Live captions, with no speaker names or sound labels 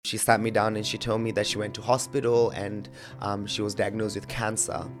she sat me down and she told me that she went to hospital and she was diagnosed with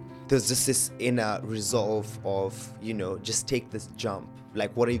cancer. There's just this inner resolve of, just take this jump.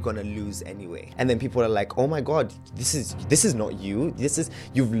 Like, what are you gonna lose anyway? And then people are like, oh my God, this is not you.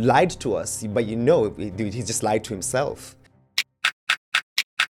 You've lied to us, but he just lied to himself.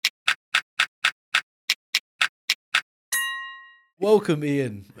 Welcome,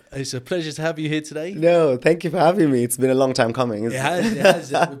 Ian. It's a pleasure to have you here today. No, thank you for having me. It's been a long time coming. It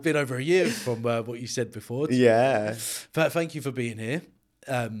has. It's been over a year from what you said before. Yeah. Thank you for being here.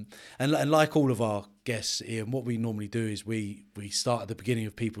 And like all of our guests, Ian, what we normally do is we start at the beginning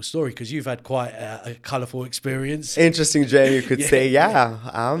of people's story, because you've had quite a colourful experience. Interesting journey, you could say.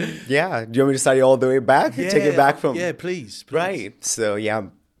 Yeah. Do you want me to start you all the way back? Take it back from... Yeah, please. Right. So, yeah.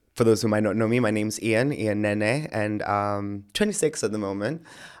 For those who might not know me, my name's Ian Nene, and 26 at the moment.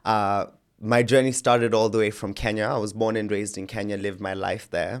 My journey started all the way from Kenya. I was born and raised in Kenya, lived my life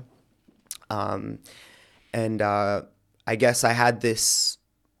there. I guess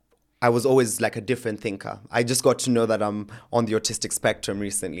I was always like a different thinker. I just got to know that I'm on the autistic spectrum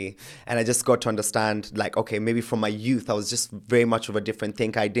recently. And I just got to understand, like, okay, maybe from my youth, I was just very much of a different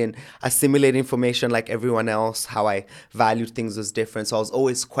thinker. I didn't assimilate information like everyone else. How I valued things was different. So I was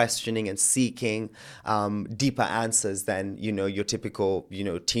always questioning and seeking deeper answers than, your typical,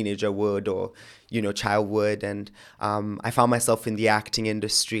 teenager would or, child would. And I found myself in the acting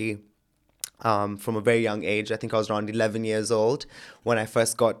industry. From a very young age. I think I was around 11 years old when I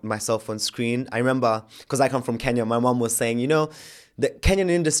first got myself on screen. I remember, because I come from Kenya, my mom was saying, the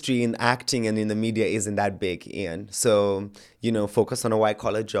Kenyan industry in acting and in the media isn't that big, Ian. So, focus on a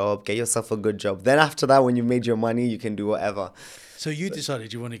white-collar job, get yourself a good job. Then after that, when you made your money, you can do whatever. So you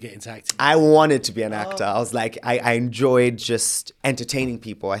decided you want to get into acting? I wanted to be an actor. I was like, I enjoyed just entertaining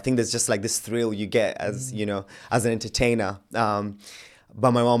people. I think there's just like this thrill you get as, as an entertainer.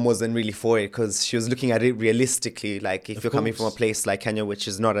 But my mom wasn't really for it, because she was looking at it realistically. Like, if you're coming from a place like Kenya, which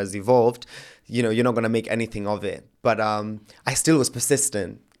is not as evolved, you're not going to make anything of it. But I still was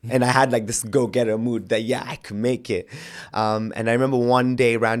persistent. And I had like this go-getter mood that, I could make it. And I remember one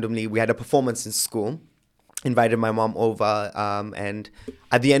day randomly, we had a performance in school, invited my mom over. And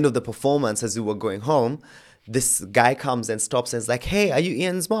at the end of the performance, as we were going home, this guy comes and stops and is like, hey, are you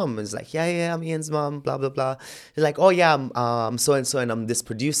Ian's mom? And he's like, yeah, I'm Ian's mom, blah, blah, blah. He's like, oh, yeah, I'm so-and-so, and I'm this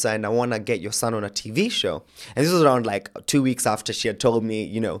producer, and I want to get your son on a TV show. And this was around like 2 weeks after she had told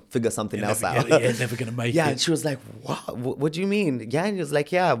me, figure something else out. Never going to make it. Yeah, and she was like, what do you mean? Yeah, and he was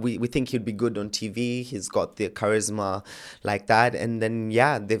like, yeah, we think he'd be good on TV. He's got the charisma like that. And then,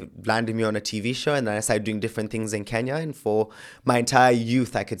 they landed me on a TV show, and then I started doing different things in Kenya. And for my entire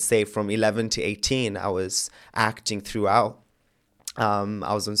youth, I could say from 11 to 18, I was acting throughout.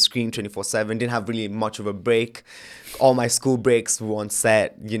 I was on screen 24/7, didn't have really much of a break. All my school breaks were on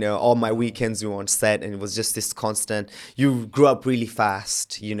set, all my weekends were on set, and it was just this constant. You grew up really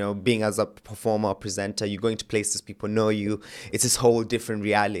fast, being as a performer or presenter, you're going to places people know you. It's this whole different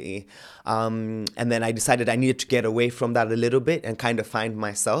reality. And then I decided I needed to get away from that a little bit and kind of find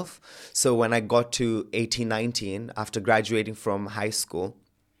myself. So when I got to 18, 19, after graduating from high school,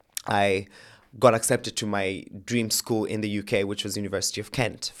 I got accepted to my dream school in the UK, which was University of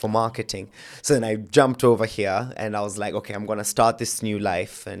Kent, for marketing. So then I jumped over here and I was like, okay, I'm going to start this new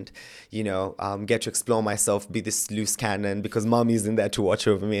life and, get to explore myself, be this loose cannon, because mommy isn't there to watch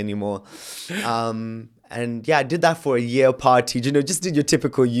over me anymore. I did that for a year, partied, just did your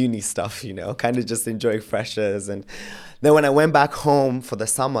typical uni stuff, kind of just enjoying freshers. And then when I went back home for the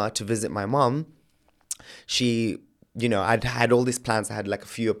summer to visit my mom, I'd had all these plans. I had like a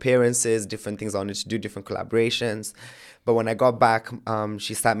few appearances, different things I wanted to do, different collaborations. But when I got back,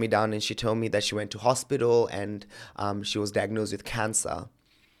 she sat me down and she told me that she went to hospital and she was diagnosed with cancer.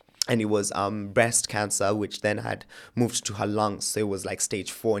 And it was breast cancer, which then had moved to her lungs. So it was like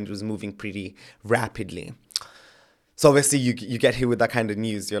stage 4 and it was moving pretty rapidly. So obviously you get hit with that kind of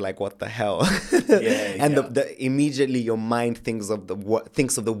news. You're like, what the hell? And immediately your mind thinks of the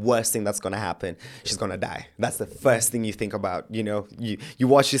worst thing that's going to happen. She's going to die. That's the first thing you think about. You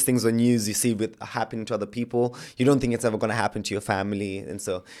watch these things on news, you see it happening to other people. You don't think it's ever going to happen to your family. And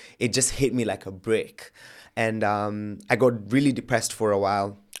so it just hit me like a brick. And I got really depressed for a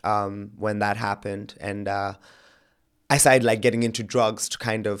while when that happened. And I started like getting into drugs to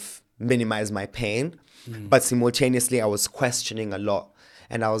kind of minimize my pain. But simultaneously, I was questioning a lot.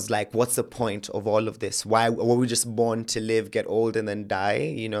 And I was like, what's the point of all of this? Why were we just born to live, get old, and then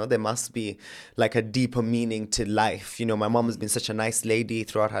die? There must be like a deeper meaning to life. My mom has been such a nice lady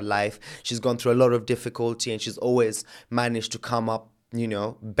throughout her life. She's gone through a lot of difficulty and she's always managed to come up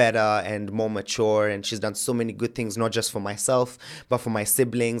better and more mature, and she's done so many good things, not just for myself, but for my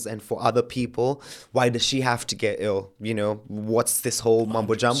siblings and for other people. Why does she have to get ill? What's this whole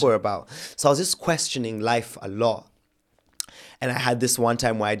mumbo jumbo about? So I was just questioning life a lot. And I had this one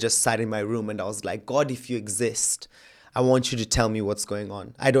time where I just sat in my room and I was like, God, if you exist, I want you to tell me what's going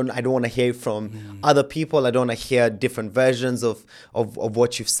on. I don't want to hear from other people. I don't want to hear different versions of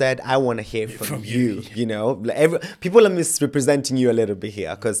what you've said. I want to hear from you. People are misrepresenting you a little bit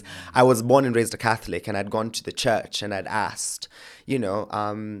here, because I was born and raised a Catholic, and I'd gone to the church and I'd asked,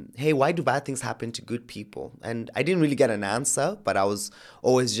 hey, why do bad things happen to good people? And I didn't really get an answer, but I was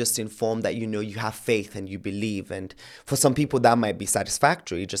always just informed that, you have faith and you believe. And for some people that might be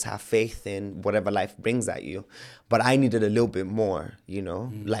satisfactory, just have faith in whatever life brings at you. But I needed a little bit more,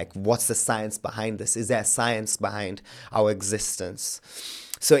 like, what's the science behind this? Is there a science behind our existence?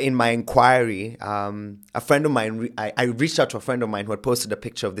 So in my inquiry, a friend of mine, I reached out to a friend of mine who had posted a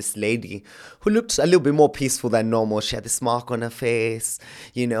picture of this lady who looked a little bit more peaceful than normal. She had this mark on her face,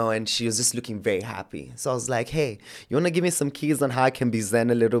 and she was just looking very happy. So I was like, hey, you want to give me some keys on how I can be Zen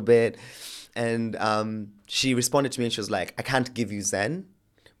a little bit? And she responded to me and she was like, I can't give you Zen,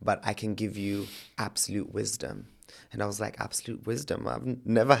 but I can give you absolute wisdom. And I was like, absolute wisdom? I've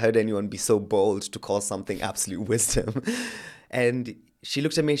never heard anyone be so bold to call something absolute wisdom. And she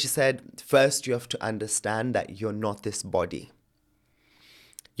looked at me and she said, first, you have to understand that you're not this body.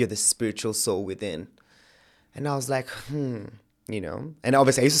 You're the spiritual soul within. And I was like, And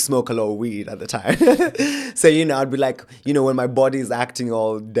obviously I used to smoke a lot of weed at the time. So, I'd be like, when my body is acting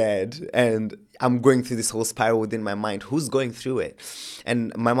all dead and I'm going through this whole spiral within my mind, who's going through it?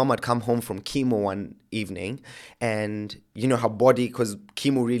 And my mom had come home from chemo one evening, and, her body, because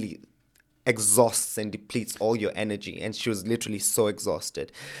chemo really exhausts and depletes all your energy, and she was literally so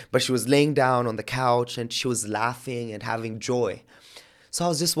exhausted, but she was laying down on the couch and she was laughing and having joy. So I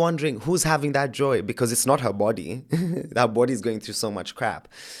was just wondering, who's having that joy? Because it's not her body. That body is going through so much crap.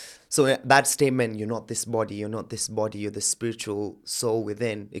 So that statement, you're not this body, you're not this body, you're the spiritual soul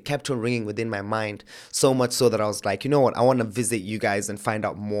within, it kept on ringing within my mind, so much so that I was like, you know what, I want to visit you guys and find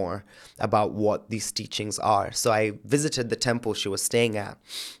out more about what these teachings are. So I visited the temple she was staying at,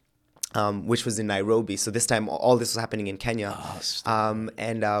 which was in Nairobi. So this time, all this was happening in Kenya.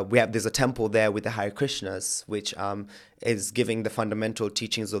 There's a temple there with the Hare Krishnas, which is giving the fundamental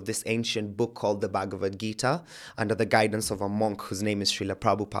teachings of this ancient book called the Bhagavad Gita under the guidance of a monk whose name is Srila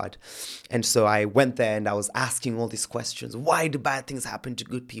Prabhupada. And so I went there and I was asking all these questions. Why do bad things happen to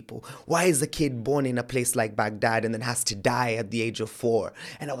good people? Why is a kid born in a place like Baghdad and then has to die at the age of 4?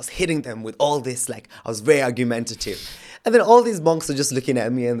 And I was hitting them with all this, like, I was very argumentative. And then all these monks are just looking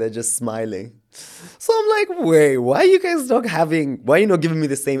at me and they're just smiling. So I'm like, wait, why are you guys not giving me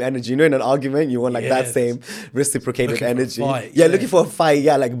the same energy? In an argument, you want that same reciprocated energy. Looking for a fight.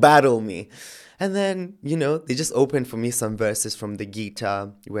 Yeah, like battle me. And then, they just opened for me some verses from the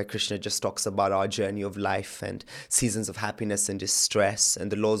Gita where Krishna just talks about our journey of life and seasons of happiness and distress and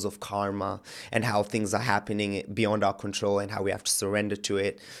the laws of karma and how things are happening beyond our control and how we have to surrender to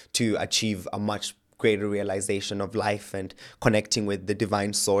it to achieve a much greater realization of life and connecting with the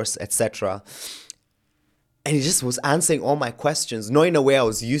divine source, etc. And he just was answering all my questions, not in a way I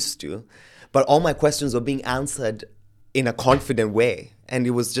was used to, but all my questions were being answered in a confident way. And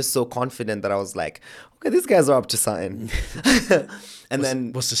it was just so confident that I was like, okay, these guys are up to something.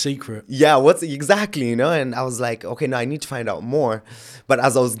 And what's the secret? Yeah, exactly, And I was like, okay, now I need to find out more. But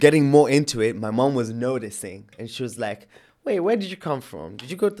as I was getting more into it, my mom was noticing, and she was like, wait, where did you come from? Did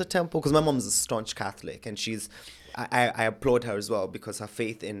you go to the temple? Because my mom's a staunch Catholic, and I applaud her as well, because her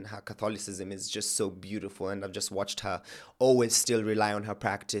faith in her Catholicism is just so beautiful, and I've just watched her always still rely on her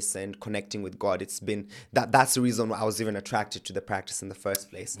practice and connecting with God. It's been that's the reason why I was even attracted to the practice in the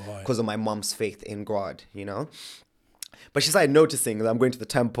first place, because of my mom's faith in God, But she started noticing that I'm going to the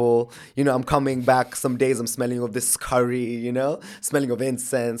temple, I'm coming back. Some days I'm smelling of this curry, smelling of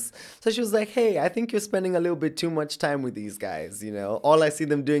incense. So she was like, hey, I think you're spending a little bit too much time with these guys, All I see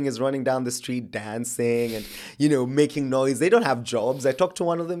them doing is running down the street, dancing and, making noise. They don't have jobs. I talked to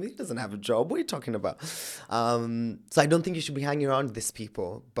one of them. He doesn't have a job. What are you talking about? So I don't think you should be hanging around with these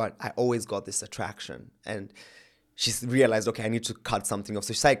people. But I always got this attraction. And she realized, okay, I need to cut something off.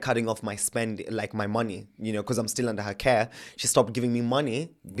 So she started cutting off my spend, like my money, because I'm still under her care. She stopped giving me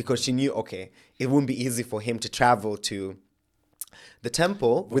money because she knew, okay, it wouldn't be easy for him to travel to the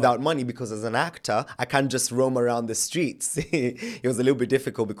temple without money, because as an actor, I can't just roam around the streets. It was a little bit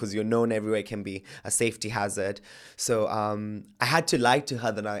difficult because you're known everywhere. It can be a safety hazard. So I had to lie to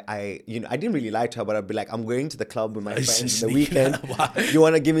her that I didn't really lie to her, but I'd be like, I'm going to the club with my friends in the weekend. You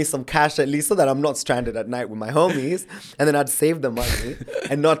want to give me some cash at least so that I'm not stranded at night with my homies? And then I'd save the money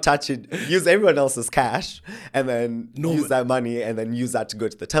and not touch it, use everyone else's cash, and then use that money and then use that to go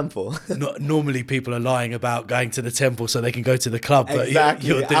to the temple. Normally people are lying about going to the temple so they can go to the club, but exactly.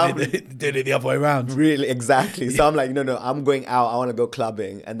 you're doing it the other way around. Really, exactly. So I'm like, no, I'm going out. I want to go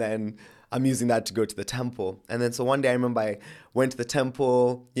clubbing. And then I'm using that to go to the temple. And then so one day I remember I went to the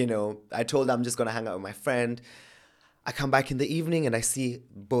temple, I told her I'm just going to hang out with my friend. I come back in the evening and I see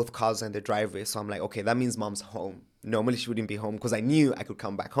both cars in the driveway. So I'm like, okay, that means mom's home. Normally she wouldn't be home because I knew I could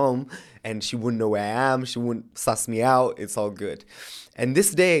come back home and she wouldn't know where I am. She wouldn't suss me out. It's all good. And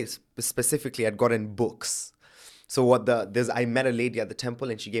this day specifically, I'd gotten books. So I met a lady at the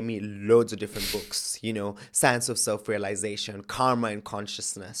temple and she gave me loads of different books, Science of Self-Realization, Karma and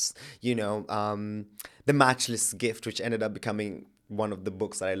Consciousness, The Matchless Gift, which ended up becoming one of the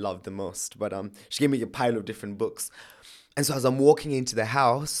books that I loved the most. But she gave me a pile of different books. And so as I'm walking into the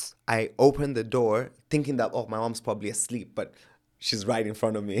house, I opened the door thinking that, my mom's probably asleep, but she's right in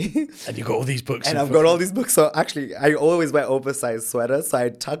front of me. And you got all these books. And I've got all these books. So actually, I always wear oversized sweaters. So I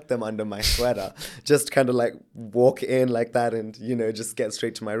tuck them under my sweater, just kind of like walk in like that and, just get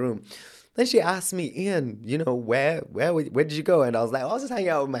straight to my room. Then she asked me, Ian, where did you go? And I was like, I was just hanging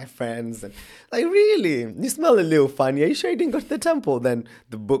out with my friends. And like, really? You smell a little funny. Are you sure you didn't go to the temple? Then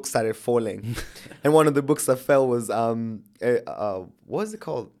the book started falling. And one of the books that fell was, what was it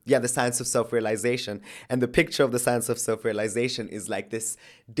called? Yeah, The Science of Self-Realization. And the picture of the Science of Self-Realization is like this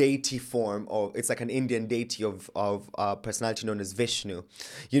deity form, or it's like an Indian deity of personality known as Vishnu,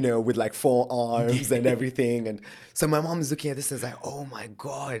 with like 4 arms and everything. And so my mom is looking at this and is like, oh my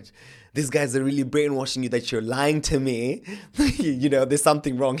God, these guys are really brainwashing you that you're lying to me. There's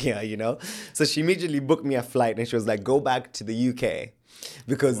something wrong here, So she immediately booked me a flight and she was like, go back to the UK.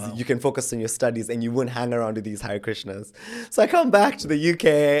 Because you can focus on your studies and you wouldn't hang around with these Hare Krishnas. So I come back to the UK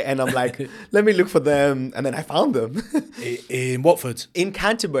and I'm like, let me look for them. And then I found them. In Watford? In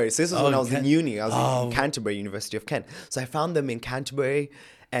Canterbury. So this was when I was in uni. I was in Canterbury, University of Kent. So I found them in Canterbury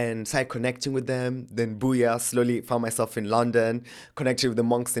and started connecting with them. Then booyah, slowly found myself in London, connected with the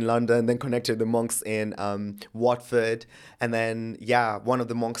monks in London, then connected with the monks in Watford. And then, one of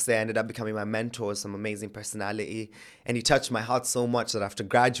the monks there ended up becoming my mentor, some amazing personality. And he touched my heart so much that after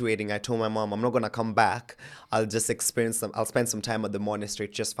graduating, I told my mom, I'm not going to come back. I'll spend some time at the monastery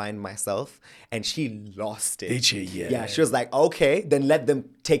to just find myself. And she lost it. Did she? Yeah. Yeah, she was like, okay, then let them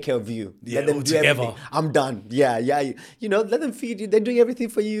take care of you. Yeah, let them do everything. I'm done. Yeah. Let them feed you. They're doing everything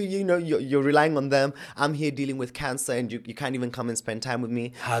for you. You're relying on them. I'm here dealing with cancer and you can't even come and spend time with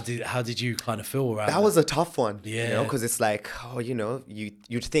me. How did you kind of feel around that? That was a tough one. Yeah. Because it's like,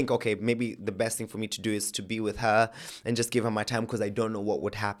 you'd think, okay, maybe the best thing for me to do is to be with her and just give her my time because I don't know what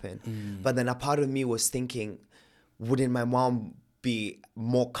would happen. But then a part of me was thinking, wouldn't my mom be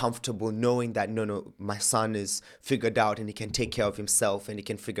more comfortable knowing that no, my son is figured out and he can take care of himself and he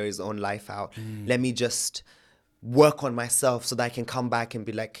can figure his own life out. Let me just work on myself so that I can come back and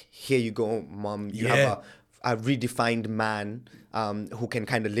be like, here you go, mom. You have a redefined man who can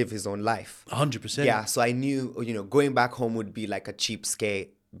kind of live his own life. 100%. Yeah, so I knew, going back home would be like a cheapskate.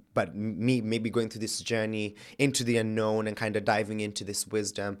 But me maybe going through this journey into the unknown and kind of diving into this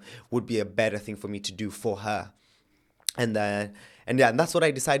wisdom would be a better thing for me to do for her. And that's what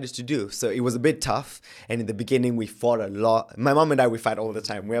I decided to do. So it was a bit tough. And in the beginning, we fought a lot. My mom and I, we fight all the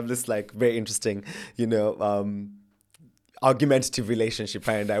time. We have this like very interesting, argumentative relationship,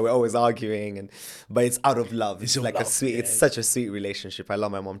 her and I. We're always arguing, but it's out of love. It's like love, it's such a sweet relationship. I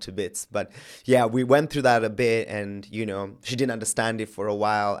love my mom to bits. But yeah, we went through that a bit and, she didn't understand it for a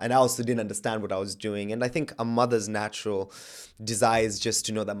while. And I also didn't understand what I was doing. And I think a mother's natural desire is just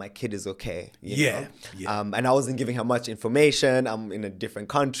to know that my kid is okay. You know? And I wasn't giving her much information. I'm in a different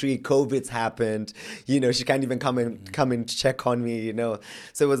country. COVID's happened. She can't even come and check on me,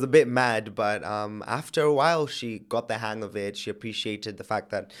 So it was a bit mad. But after a while, she got the hang of it. She appreciated the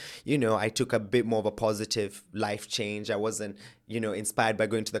fact that, I took a bit more of a positive life change. I wasn't, inspired by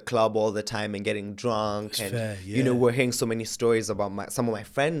going to the club all the time and getting drunk. That's and, fair, yeah. We're hearing so many stories about some of my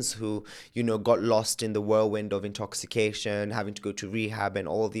friends who, got lost in the whirlwind of intoxication, having to go to rehab and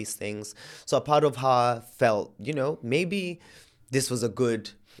all these things. So a part of her felt, maybe this was a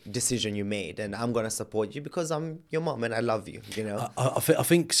good decision you made and I'm going to support you because I'm your mom and I love you, I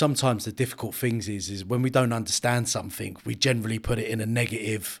think sometimes the difficult things is when we don't understand something, we generally put it in a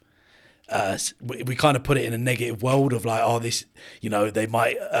negative we kind of put it in a negative world of like, oh, this, they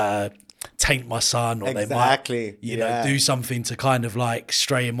might taint my son, or Exactly. they might, do something to kind of like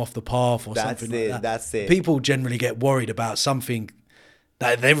stray him off the path or That's something it. like that. That's it. People generally get worried about something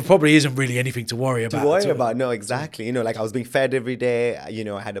that there probably isn't really anything to worry about. No, exactly. Like I was being fed every day.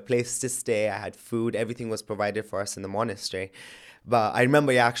 I had a place to stay. I had food. Everything was provided for us in the monastery. But I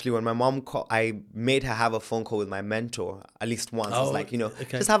remember actually when my mom called, I made her have a phone call with my mentor at least once. I was like,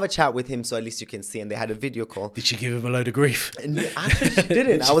 okay. just have a chat with him so at least you can see. And they had a video call. Did she give him a load of grief? And actually, she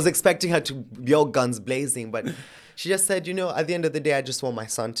didn't. I was expecting her to be all guns blazing, but she just said, at the end of the day, I just want my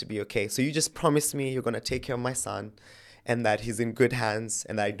son to be okay. So you just promise me you're going to take care of my son and that he's in good hands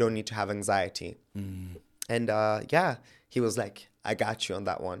and that I don't need to have anxiety. And he was like, I got you on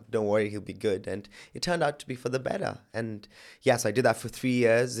that one. Don't worry, he'll be good. And it turned out to be for the better. And so I did that for 3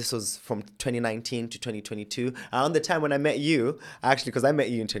 years. This was from 2019 to 2022. Around the time when I met you, actually, because I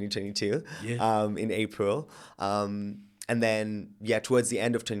met you in 2022, in April. And then, towards the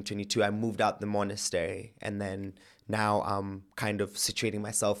end of 2022, I moved out the monastery. And then now I'm kind of situating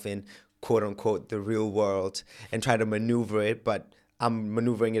myself in, quote unquote, the real world and trying to maneuver it. But I'm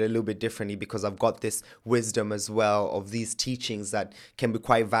maneuvering it a little bit differently because I've got this wisdom as well of these teachings that can be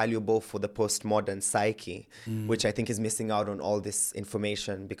quite valuable for the postmodern psyche, which I think is missing out on all this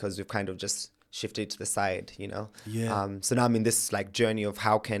information because we've kind of just shifted to the side, So now I'm in this like journey of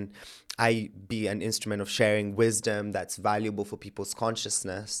how can I be an instrument of sharing wisdom that's valuable for people's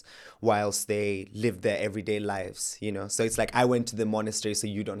consciousness whilst they live their everyday lives, So it's like I went to the monastery so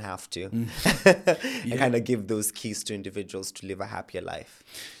you don't have to. And kind of give those keys to individuals to live a happier life.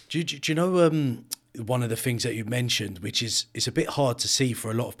 Do you know one of the things that you mentioned, which is it's a bit hard to see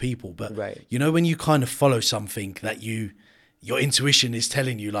for a lot of people, but right. When you kind of follow something that your intuition is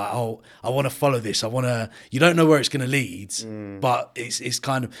telling you like, oh, I want to follow this. You don't know where it's going to lead, but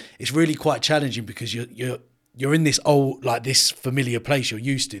it's really quite challenging because you're in this old, like this familiar place you're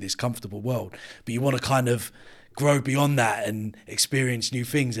used to, this comfortable world, but you want to kind of grow beyond that and experience new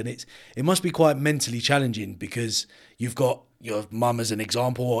things. And it must be quite mentally challenging because you've got your mum as an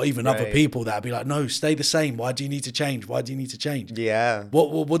example, or even other people that'd be like, no, stay the same. Why do you need to change? Why do you need to change? Yeah.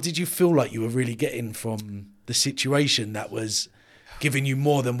 What did you feel like you were really getting from the situation that was giving you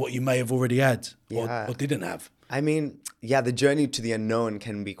more than what you may have already had or didn't have? I mean, the journey to the unknown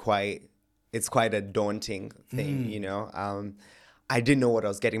can be quite a daunting thing, I didn't know what I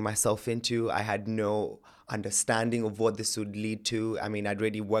was getting myself into. I had no understanding of what this would lead to. I mean, I'd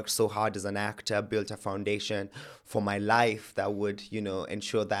already worked so hard as an actor, built a foundation for my life that would,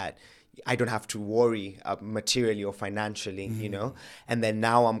 ensure that I don't have to worry materially or financially, And then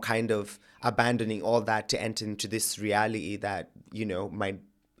now I'm kind of abandoning all that to enter into this reality that,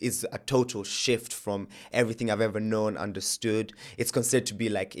 is a total shift from everything I've ever known, understood. It's considered to be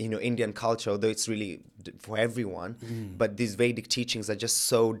like, Indian culture, although it's really for everyone. But these Vedic teachings are just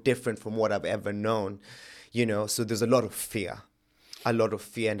so different from what I've ever known, So there's a lot of fear and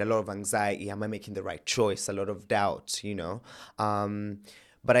a lot of anxiety. Am I making the right choice? A lot of doubt,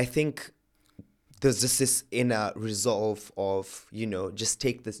 But I think there's just this inner resolve of, just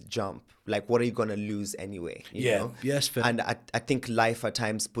take this jump. Like, what are you going to lose anyway? You know? Yes, fair. And I think life at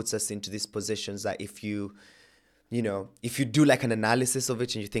times puts us into these positions that if you do like an analysis of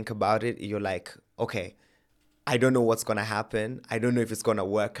it and you think about it, you're like, okay, I don't know what's going to happen. I don't know if it's going to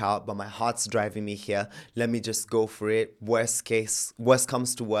work out, but my heart's driving me here. Let me just go for it. Worst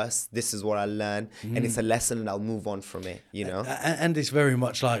comes to worst, this is what I learn. And it's a lesson and I'll move on from it, And it's very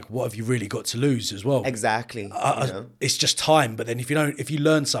much like, what have you really got to lose as well? Exactly. It's just time. But then if you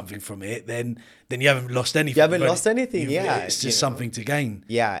learn something from it, then you haven't lost anything. You haven't lost anything, It's just something to gain.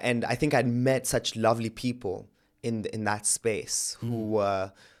 Yeah, and I think I'd met such lovely people in that space who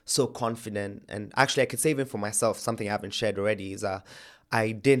were so confident. And actually I could say even for myself, something I haven't shared already is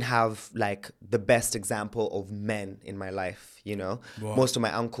I didn't have like the best example of men in my life, Wow. Most of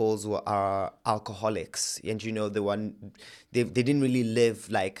my uncles are alcoholics, and they didn't really live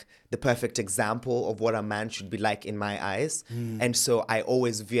like the perfect example of what a man should be like in my eyes. And so I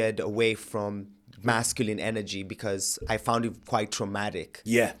always veered away from masculine energy because I found it quite traumatic.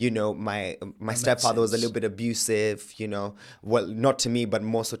 Yeah. My stepfather was a little bit abusive, well, not to me, but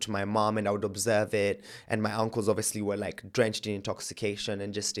more so to my mom, and I would observe it. And my uncles obviously were like drenched in intoxication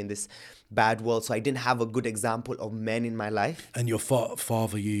and just in this bad world. So I didn't have a good example of men in my life. And your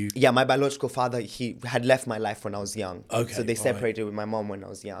father, Yeah, my biological father, he had left my life when I was young. Okay. So they separated with my mom when I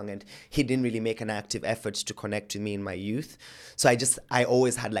was young, and he didn't really make an active effort to connect to me in my youth. So I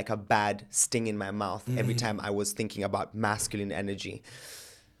always had like a bad sting in my mouth every time I was thinking about masculine energy.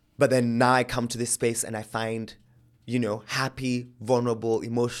 But then now I come to this space and I find happy, vulnerable,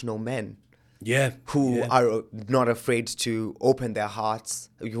 emotional men Yeah. who yeah. are not afraid to open their hearts,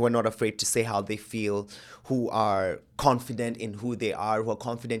 who are not afraid to say how they feel, who are confident in who they are, who are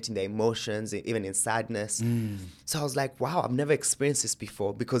confident in their emotions, even in sadness. So I was like, wow, I've never experienced this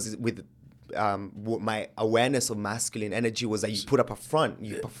before, because with my awareness of masculine energy was that you put up a front,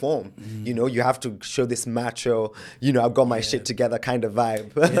 you perform, you have to show this macho, I've got my shit together kind of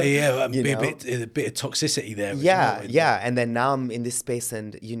vibe. Yeah. And You be know? a bit of toxicity there. Yeah, as well. yeah. And then now I'm in this space,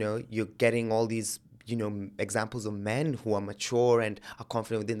 and you're getting all these examples of men who are mature and are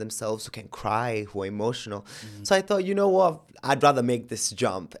confident within themselves, who can cry, who are emotional. So I thought, you know what, I'd rather make this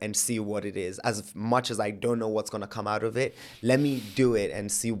jump and see what it is. As much as I don't know what's going to come out of it, let me do it and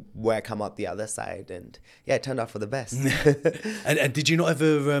see where I come out the other side. And yeah, it turned out for the best. And did you not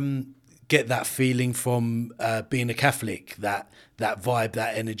ever get that feeling from being a Catholic, that vibe,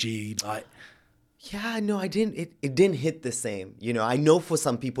 that energy, like? Yeah, no, I didn't. It didn't hit the same. I know for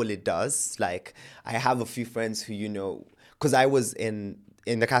some people it does. Like, I have a few friends who, because I was in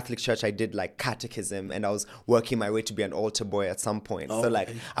the Catholic Church, I did like catechism, and I was working my way to be an altar boy at some point. So like,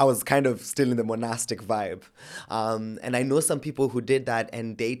 I was kind of still in the monastic vibe. And I know some people who did that,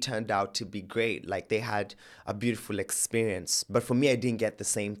 and they turned out to be great. Like, they had a beautiful experience. But for me, I didn't get the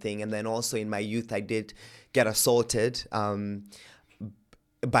same thing. And then also in my youth, I did get assaulted.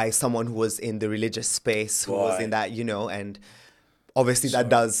 By someone who was in the religious space, who was in that, and obviously that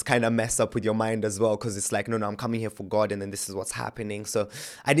does kind of mess up with your mind as well, because it's like, no, I'm coming here for God, and then this is what's happening. So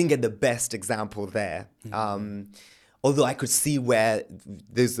I didn't get the best example there. Although I could see where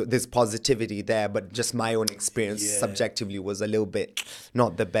there's positivity there, but just my own experience subjectively was a little bit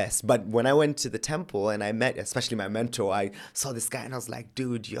not the best. But when I went to the temple and I met, especially my mentor, I saw this guy and I was like,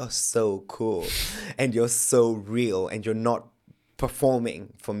 dude, you're so cool, and you're so real, and you're not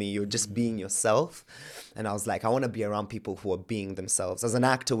performing for me, you're just being yourself. And I was like, I want to be around people who are being themselves. As an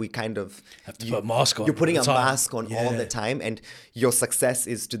actor, we kind of have to put a mask on. You're putting a mask on all the time, and your success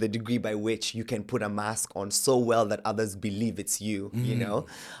is to the degree by which you can put a mask on so well that others believe it's you.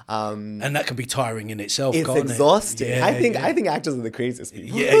 And that can be tiring in itself. It's exhausting. Yeah, I think actors are the craziest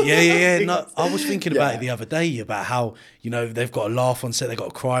people. Yeah. No, I was thinking about it the other day, about how they've got to laugh on set, they've got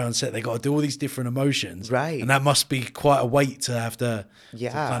to cry on set, they've got to do all these different emotions, right? And that must be quite a weight to have to.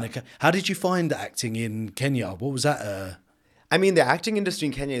 Yeah. How did you find acting in Kenya? What was that? I mean, the acting industry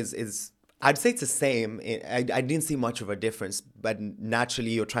in Kenya is I'd say it's the same. I didn't see much of a difference, but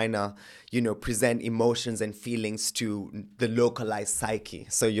naturally you're trying to, present emotions and feelings to the localized psyche.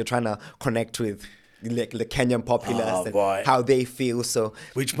 So you're trying to connect with like the Kenyan populace and how they feel. So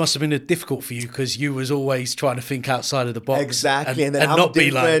which must have been difficult for you, because you was always trying to think outside of the box. Exactly, and then I'm not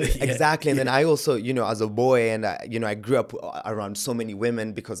different. Be like exactly, and then I also, as a boy, and I grew up around so many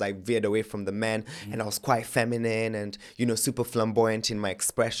women because I veered away from the men, and I was quite feminine and super flamboyant in my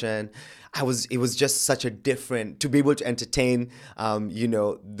expression. It was just such a different, to be able to entertain,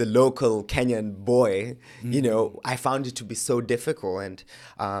 the local Kenyan boy, I found it to be so difficult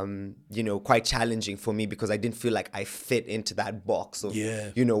and, quite challenging for me, because I didn't feel like I fit into that box of,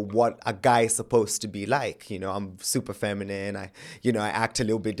 what a guy is supposed to be like. I'm super feminine. I act a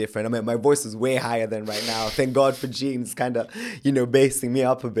little bit different. I mean, my voice is way higher than right now. Thank God for genes kind of, basing me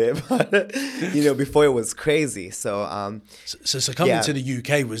up a bit. But, before it was crazy. So coming to the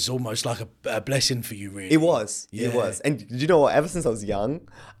UK was almost like a blessing for you, really. It was. And you know what? Ever since I was young,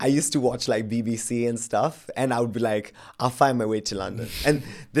 I used to watch like BBC and stuff, and I would be like, I'll find my way to London. And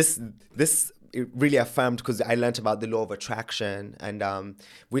this it really affirmed, because I learned about the law of attraction, and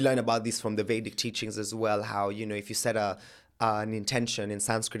we learned about this from the Vedic teachings as well, how, if you set an intention, in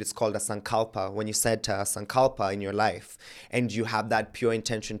Sanskrit it's called a sankalpa. When you set a sankalpa in your life and you have that pure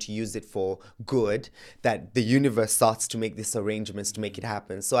intention to use it for good, that the universe starts to make these arrangements to make it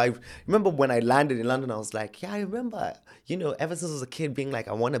happen. So I remember when I landed in London, I was like, yeah, I remember, ever since I was a kid being like,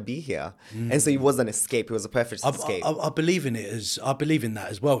 I want to be here. And so it was an escape. It was a perfect escape. I believe in it I believe in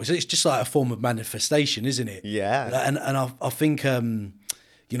that as well. It's just like a form of manifestation, isn't it? Yeah. And I think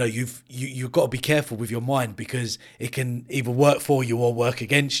you've got to be careful with your mind, because it can either work for you or work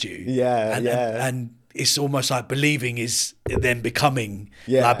against you. And it's almost like believing is then becoming.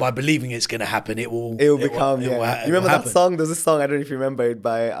 Like, by believing it's going to happen, it will become. You remember that song? There's a song, I don't know if you remember it,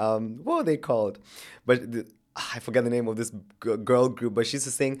 by what were they called? But I forget the name of this girl group, but she used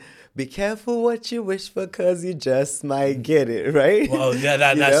to sing, "Be careful what you wish for, cause you just might get it," right? Well, yeah,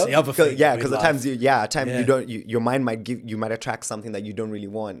 that's the other thing. Yeah, because at times you don't. Your mind might attract something that you don't really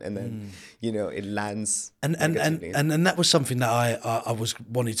want, and then it lands. And that was something that I was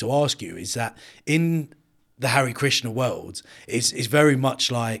wanting to ask you, is that in the Hare Krishna world, is very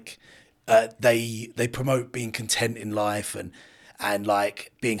much like, they promote being content in life and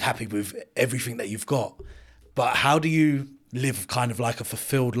like being happy with everything that you've got. But how do you live kind of like a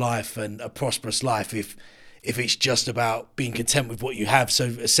fulfilled life and a prosperous life if it's just about being content with what you have? So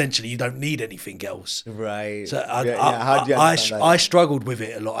essentially, you don't need anything else. Right. So How do you understand that? I struggled with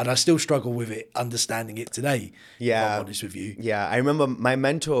it a lot, and I still struggle with it, understanding it today. Yeah. If I'm honest with you. Yeah, I remember my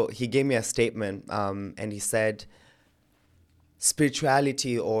mentor, he gave me a statement, and he said,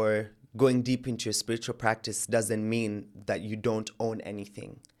 spirituality or going deep into your spiritual practice doesn't mean that you don't own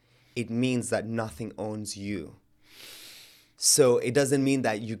anything. It means that nothing owns you. So it doesn't mean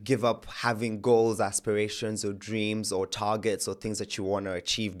that you give up having goals, aspirations, or dreams, or targets, or things that you want to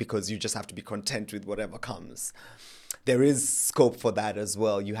achieve because you just have to be content with whatever comes. There is scope for that as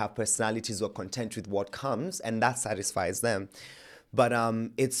well. You have personalities who are content with what comes, and that satisfies them. But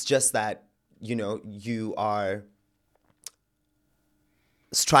it's just that, you are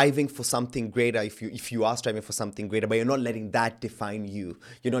striving for something greater, if you are striving for something greater, but you're not letting that define you.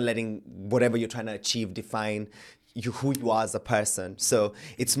 You're not letting whatever you're trying to achieve define who you are as a person. So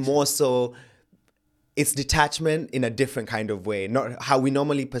it's more so, it's detachment in a different kind of way. Not how we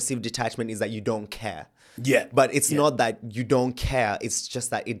normally perceive detachment is that you don't care. Yeah. But it's not that you don't care. It's just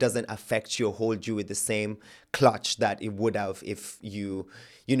that it doesn't affect you or hold you with the same clutch that it would have if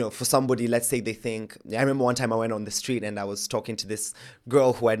for somebody, let's say they think, I remember one time I went on the street and I was talking to this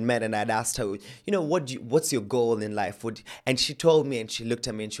girl who I'd met, and I'd asked her, what's your goal in life? And she told me, and she looked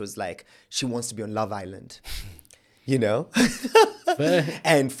at me and she was like, she wants to be on Love Island,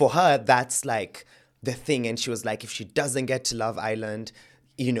 And for her, that's like the thing. And she was like, if she doesn't get to Love Island,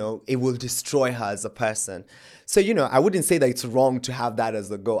 it will destroy her as a person. So, I wouldn't say that it's wrong to have that as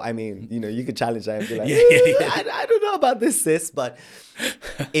a goal. I mean, you could challenge her and be like, I don't know about this, sis. But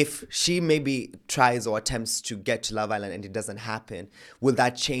if she maybe tries or attempts to get to Love Island and it doesn't happen, will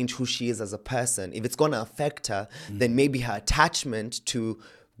that change who she is as a person? If it's going to affect her, then maybe her attachment to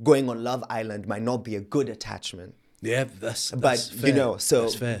going on Love Island might not be a good attachment. Yeah, that's fair.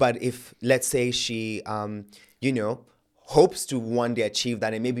 That's fair. But if, let's say she, hopes to one day achieve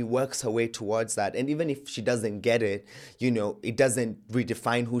that and maybe works her way towards that, and even if she doesn't get it, it doesn't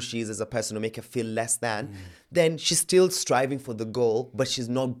redefine who she is as a person or make her feel less than, then she's still striving for the goal, but she's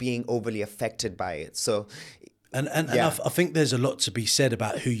not being overly affected by it. So, and I think there's a lot to be said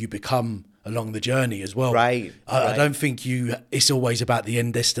about who you become along the journey as well. Right. I don't think it's always about the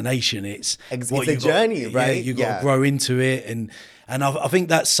end destination. It's a journey, right? Yeah, you got to grow into it. And I think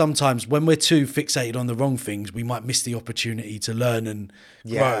that sometimes when we're too fixated on the wrong things, we might miss the opportunity to learn and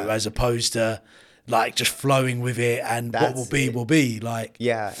grow, as opposed to like just flowing with it, and what will be will be. Like,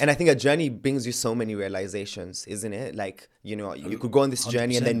 yeah. And I think a journey brings you so many realizations, isn't it? Like, you could go on this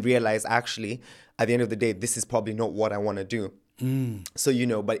journey 100%. And then realize, actually, at the end of the day, this is probably not what I want to do.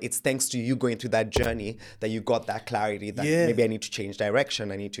 So, but it's thanks to you going through that journey that you got that clarity that maybe I need to change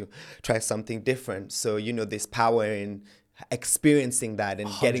direction. I need to try something different. So, there's power in experiencing that and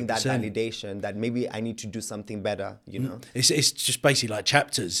 100%. Getting that validation that maybe I need to do something better, It's just basically like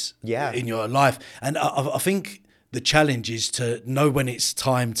chapters in your life. And I think the challenge is to know when it's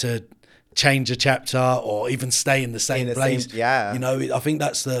time to change a chapter or even stay in the same place. I think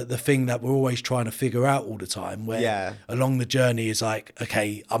that's the thing that we're always trying to figure out all the time, where along the journey is like,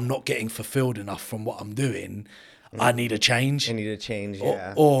 okay, I'm not getting fulfilled enough from what I'm doing. I need a change.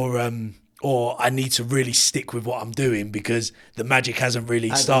 Or I need to really stick with what I'm doing because the magic hasn't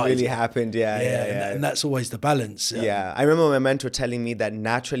really started. Really happened, And that's always the balance. I remember my mentor telling me that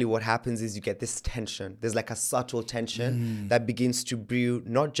naturally what happens is you get this tension. There's like a subtle tension that begins to brew,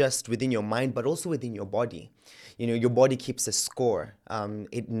 not just within your mind, but also within your body. Your body keeps a score.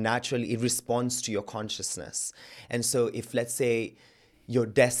 It responds to your consciousness. And so if, let's say, you're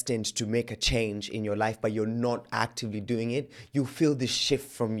destined to make a change in your life, but you're not actively doing it, you feel this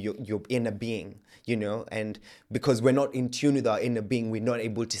shift from your inner being, and because we're not in tune with our inner being, we're not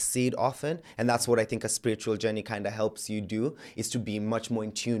able to see it often. And that's what I think a spiritual journey kind of helps you do, is to be much more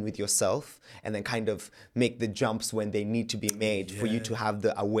in tune with yourself and then kind of make the jumps when they need to be made for you to have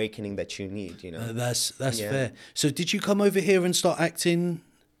the awakening that you need, That's fair. So did you come over here and start acting?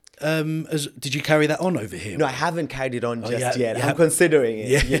 Did you carry that on over here? No, I haven't carried it on just yet. I'm considering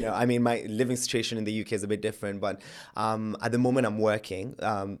it. I mean, my living situation in the UK is a bit different, but at the moment I'm working,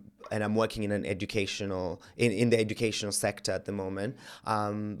 and I'm working in an educational in the educational sector at the moment.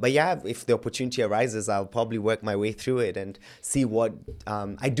 But if the opportunity arises, I'll probably work my way through it and see what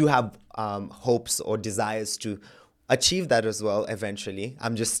I do have hopes or desires to achieve that as well eventually.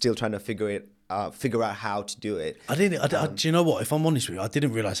 I'm just still trying to figure out how to do it. Do you know what? If I'm honest with you, I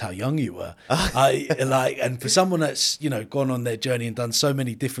didn't realize how young you were. And for someone that's gone on their journey and done so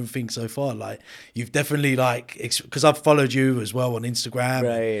many different things so far, like you've definitely because I've followed you as well on Instagram,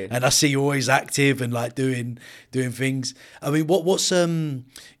 Right. and I see you always active and like doing things. I mean, what's are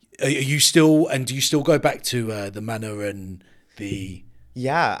you still, and do you still go back to the manor and the?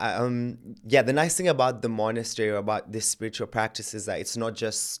 Yeah, the nice thing about the monastery or about this spiritual practice is that it's not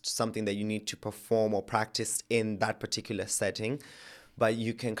just something that you need to perform or practice in that particular setting, but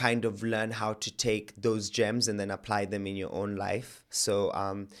you can kind of learn how to take those gems and then apply them in your own life.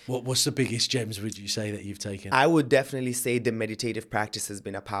 So, what's the biggest gems would you say that you've taken? I would definitely say the meditative practice has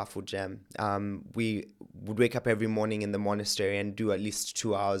been a powerful gem. We would wake up every morning in the monastery and do at least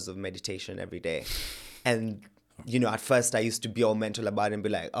 2 hours of meditation every day. And at first I used to be all mental about it and be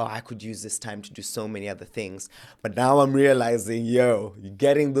like, oh, I could use this time to do so many other things. But now I'm realizing,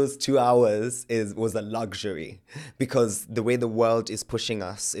 getting those 2 hours was a luxury, because the way the world is pushing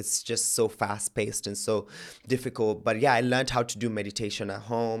us, it's just so fast paced and so difficult. But yeah, I learned how to do meditation at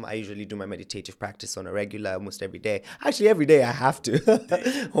home. I usually do my meditative practice on a regular, almost every day. Actually, every day I have to.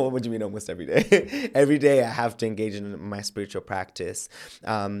 What do you mean almost every day? Every day I have to engage in my spiritual practice.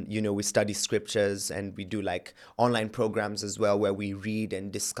 We study scriptures, and we do like online programs as well, where we read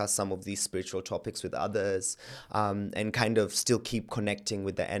and discuss some of these spiritual topics with others, and kind of still keep connecting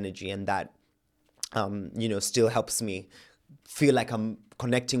with the energy. And that, still helps me feel like I'm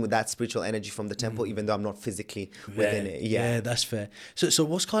connecting with that spiritual energy from the temple, even though I'm not physically within it. Yeah, that's fair. So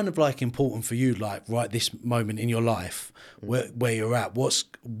what's kind of like important for you, like right this moment in your life, where you're at?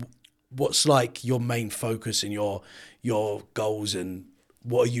 What's like your main focus and your goals, and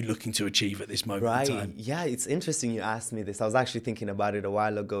what are you looking to achieve at this moment in time? Yeah, it's interesting you asked me this. I was actually thinking about it a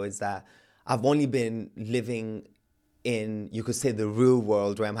while ago, is that I've only been living in, you could say, the real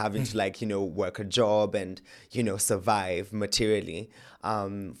world, where I'm having to work a job and, survive materially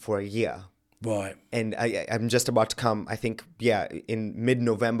for a year. Right. And I'm just about to come, I think, in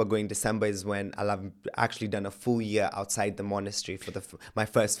mid-November going December is when I'll have actually done a full year outside the monastery for my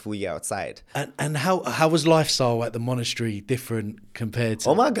first full year outside. And how was lifestyle at the monastery different compared to...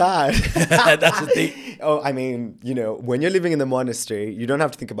 Oh my God. That's a deep... Oh, I mean, when you're living in the monastery, you don't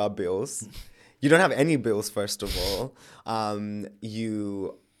have to think about bills. You don't have any bills, first of all.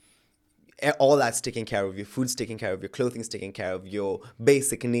 All that's taken care of. Your food's taken care of. Your clothing's taken care of. Your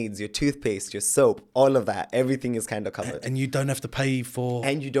basic needs, your toothpaste, your soap, all of that. Everything is kind of covered. And you don't have to pay for...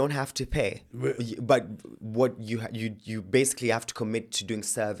 And you don't have to pay. But what you basically have to commit to doing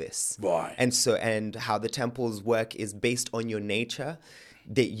service. Right. And how the temples work is based on your nature,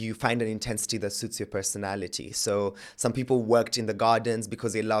 that you find an intensity that suits your personality. So some people worked in the gardens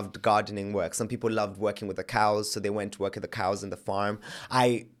because they loved gardening work. Some people loved working with the cows, so they went to work with the cows in the farm.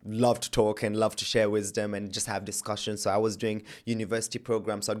 I love to talk and love to share wisdom and just have discussions. So I was doing university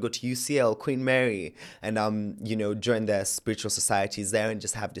programs. So I'd go to UCL, Queen Mary, and join their spiritual societies there and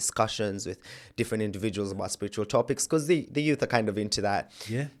just have discussions with different individuals about spiritual topics, because the youth are kind of into that.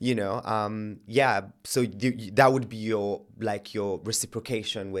 Yeah. So that would be your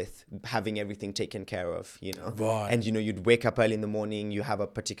reciprocation with having everything taken care of, Right. And you'd wake up early in the morning. You have a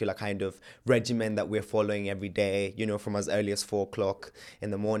particular kind of regimen that we're following every day, from as early as 4:00 in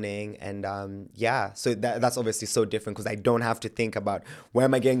the morning. And so that's obviously so different, because I don't have to think about where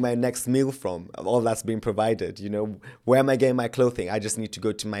am I getting my next meal from. All that's being provided. Where am I getting my clothing? I just need to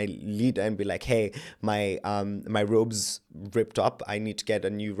go to my leader and be like, hey, my robe's ripped up. I need to get a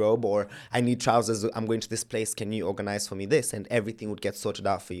new robe, or I need trousers. I'm going to this place. Can you organize for me this? And everything would get sorted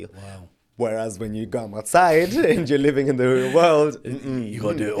out for you. Wow. Whereas when you come outside and you're living in the real world, you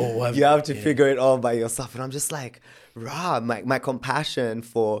got to do it all. You have to figure it all by yourself. And I'm just like, my compassion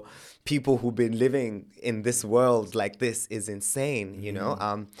for people who've been living in this world like this is insane,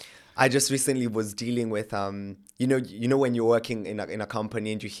 I just recently was dealing with, when you're working in a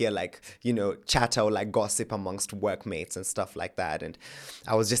company and you hear chatter or gossip amongst workmates and stuff like that. And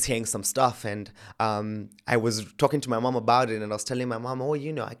I was just hearing some stuff, and I was talking to my mom about it, and I was telling my mom,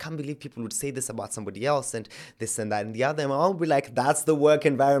 I can't believe people would say this about somebody else and this and that and the other. And my mom would be like, that's the work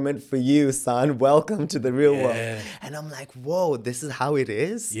environment for you, son. Welcome to the real world. And I'm like, whoa, this is how it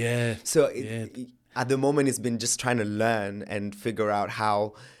is? Yeah. So at the moment, it's been just trying to learn and figure out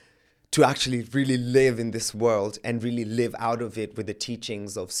how to actually really live in this world and really live out of it with the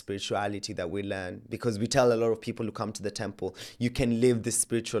teachings of spirituality that we learn. Because we tell a lot of people who come to the temple, you can live this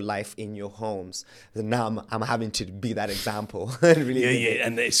spiritual life in your homes. And now I'm having to be that example. And really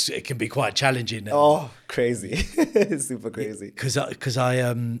And it can be quite challenging. Oh, crazy. It's super crazy. Because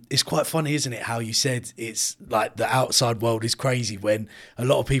it's quite funny, isn't it, how you said it's like the outside world is crazy, when a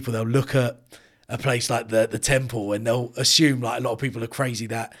lot of people, they'll look at a place like the temple and they'll assume like a lot of people are crazy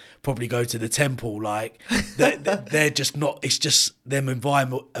that probably go to the temple, like they're just not, it's just them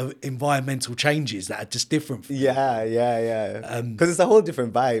environmental changes that are just different. Yeah. Because it's a whole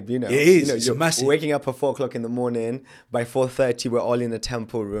different vibe, you know. It is. You know, It's you're massive. waking up at 4 o'clock in the morning. By 4:30, we're all in the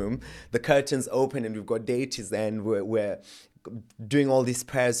temple room. The curtains open and we've got deities there, and we're doing all these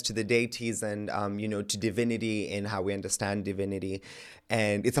prayers to the deities and to divinity and how we understand divinity.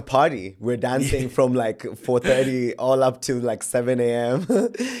 And it's a party. We're dancing from like 4:30 all up to like 7 a.m.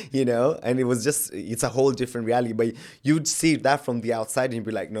 And it's a whole different reality. But you'd see that from the outside and you'd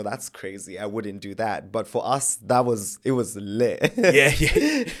be like, no, that's crazy. I wouldn't do that. But for us, it was lit.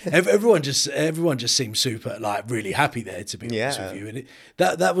 Yeah. Everyone just seemed super, like, really happy there, to be honest with you. And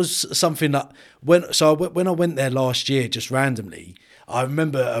that was something that when I went there last year, just randomly, I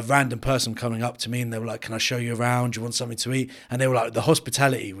remember a random person coming up to me and they were like, can I show you around? Do you want something to eat? And they were like, the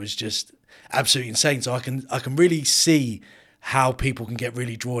hospitality was just absolutely insane. So I can really see how people can get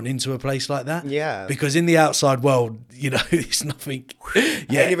really drawn into a place like that. Yeah. Because in the outside world, it's nothing. I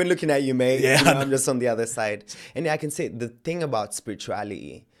ain't even looking at you, mate. Yeah, I'm just on the other side. And I can say the thing about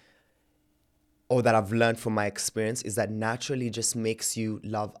spirituality, or that I've learned from my experience, is that naturally just makes you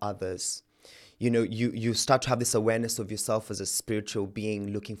love others. You start to have this awareness of yourself as a spiritual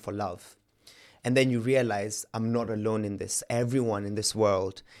being looking for love. And then you realize, I'm not alone in this. Everyone in this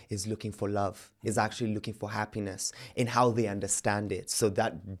world is looking for love, is actually looking for happiness in how they understand it. So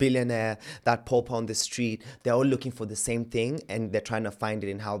that billionaire, that pauper on the street, they're all looking for the same thing, and they're trying to find it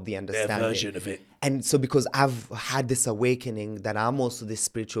in how they understand Their version of it. And so because I've had this awakening that I'm also this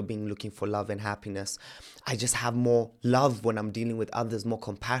spiritual being looking for love and happiness, I just have more love when I'm dealing with others, more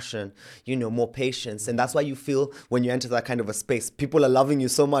compassion, more patience. And that's why you feel when you enter that kind of a space, people are loving you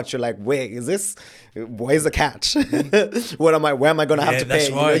so much. You're like, wait, where's the catch? Where am I going to have to that's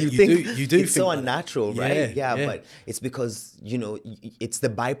pay? right. You think do it's think so like unnatural, that. right? Yeah. But it's because, it's the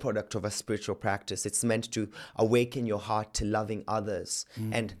byproduct of a spiritual practice. It's meant to awaken your heart to loving others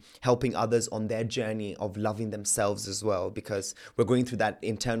and helping others on their journey of loving themselves as well, because we're going through that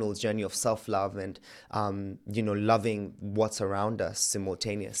internal journey of self-love and loving what's around us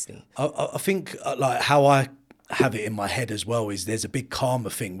simultaneously. I think like how I have it in my head as well is there's a big karma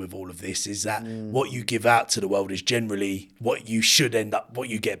thing with all of this, is that what you give out to the world is generally what you should end up, what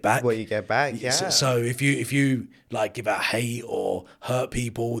you get back. What you get back, yeah. So if you like give out hate or hurt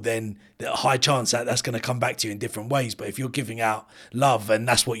people, then there's a high chance that that's going to come back to you in different ways. But if you're giving out love and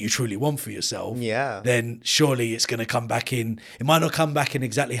that's what you truly want for yourself, then surely it's going to come back in. It might not come back in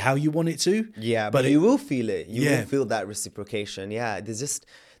exactly how you want it to. Yeah, but you will feel it. You will feel that reciprocation. Yeah,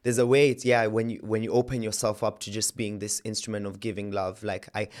 there's a way when you open yourself up to just being this instrument of giving love. Like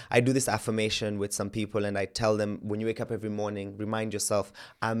I do this affirmation with some people and I tell them, when you wake up every morning, remind yourself,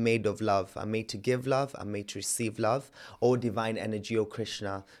 I'm made of love. I'm made to give love. I'm made to receive love. Oh, divine energy, oh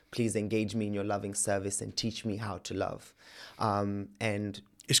Krishna, please engage me in your loving service and teach me how to love. And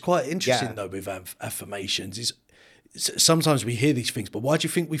it's quite interesting though with affirmations. Sometimes we hear these things, but why do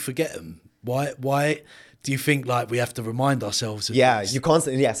you think we forget them? Why do you think like we have to remind ourselves of this?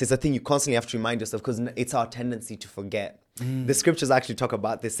 It's a thing you constantly have to remind yourself, because it's our tendency to forget. The scriptures actually talk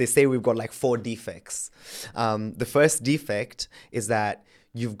about this. They say we've got like 4 defects. The first defect is that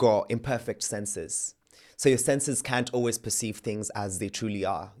you've got imperfect senses. So your senses can't always perceive things as they truly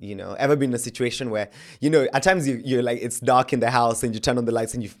are, Ever been in a situation where, at times you're like, it's dark in the house and you turn on the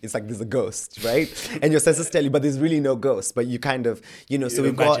lights and it's like there's a ghost, right? And your senses tell you, but there's really no ghost. But you kind of, so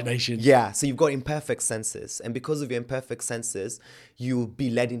we've imagination. so you've got imperfect senses. And because of your imperfect senses, you'll be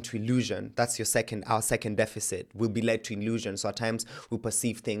led into illusion. That's our second deficit. We'll be led to illusion. So at times we'll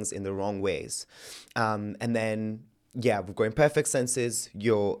perceive things in the wrong ways. And then, we've got imperfect senses.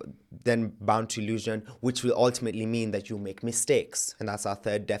 You're then bound to illusion, which will ultimately mean that you'll make mistakes. And that's our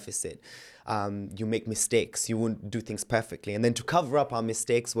third deficit. You make mistakes. You won't do things perfectly. And then to cover up our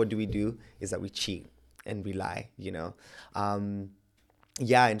mistakes, what do? Is that we cheat and we lie, And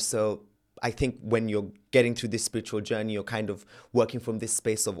so I think when you're getting through this spiritual journey, you're kind of working from this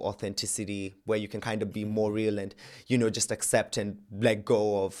space of authenticity where you can kind of be more real and, just accept and let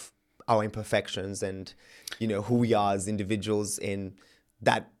go of our imperfections and, who we are as individuals in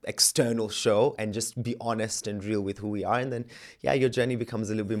that external show and just be honest and real with who we are. And then, yeah, your journey becomes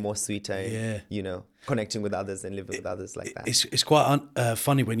a little bit more sweeter and, you know, connecting with others and living with others like that. It's quite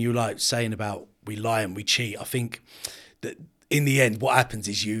funny when you like saying about we lie and we cheat. I think that in the end, what happens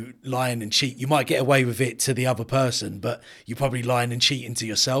is you lying and cheat. You might get away with it to the other person, but you're probably lying and cheating to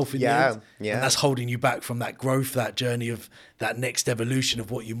yourself in the end. Yeah. And that's holding you back from that growth, that journey of that next evolution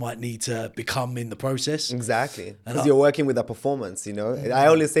of what you might need to become in the process. Exactly. Because you're working with a performance, you know. I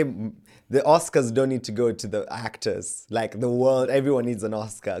always say the Oscars don't need to go to the actors. Like the world, everyone needs an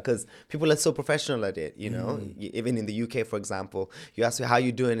Oscar because people are so professional at it, you know. Even in the UK, for example, you ask me, how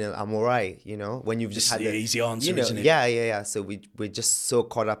you doing? And I'm all right, you know, when you've just had the easy answer, you know, isn't it? Yeah. So we're just so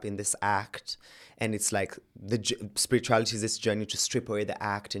caught up in this act. And it's like spirituality is this journey to strip away the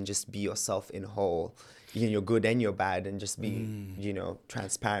act and just be yourself in whole. You know, you're good and you're bad and just be, you know,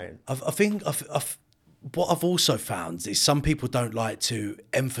 transparent. I think what I've also found is some people don't like to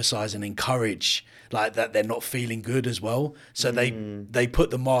emphasize and encourage like that they're not feeling good as well. So they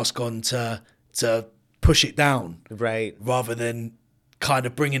put the mask on to push it down. Right. Rather than kind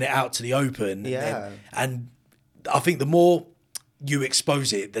of bringing it out to the open. Yeah. And I think the more you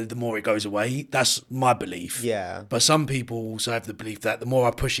expose it, the more it goes away. That's my belief. Yeah. But some people also have the belief that the more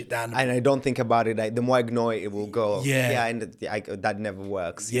I push it down, and I don't think about it, the more I ignore it, it will go. Yeah. And that never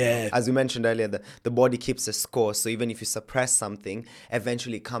works. Yeah. You know? As we mentioned earlier, the body keeps a score. So even if you suppress something,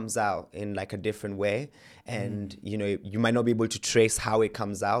 eventually it comes out in like a different way. And, you know, you might not be able to trace how it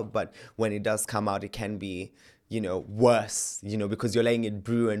comes out, but when it does come out, it can be, you know, worse, you know, because you're letting it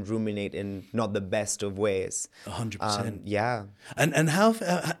brew and ruminate in not the best of ways. 100%. Yeah. And how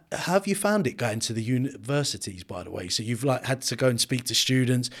have you found it going to the universities, by the way? So you've like had to go and speak to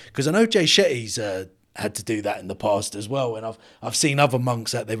students, because I know Jay Shetty's had to do that in the past as well. And I've seen other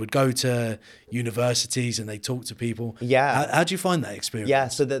monks that they would go to universities and they talk to people. Yeah. How do you find that experience? Yeah.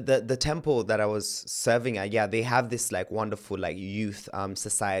 So the temple that I was serving at, yeah, they have this like wonderful like youth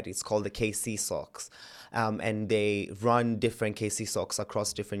society. It's called the KC Sox. And they run different KC Socs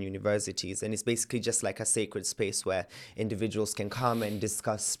across different universities. And it's basically just like a sacred space where individuals can come and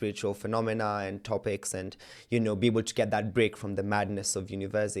discuss spiritual phenomena and topics and, you know, be able to get that break from the madness of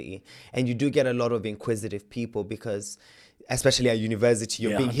university. And you do get a lot of inquisitive people because, especially at university,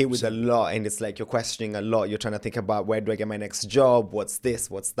 you're being hit with a lot, and it's like you're questioning a lot. You're trying to think about, where do I get my next job? What's this?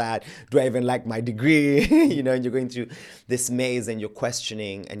 What's that? Do I even like my degree? You know, and you're going through this maze and you're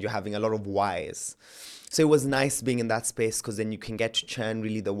questioning and you're having a lot of whys. So it was nice being in that space because then you can get to churn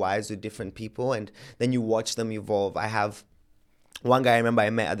really the whys with different people and then you watch them evolve. I have one guy I remember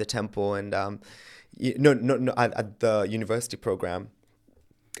I met at the temple and at the university program.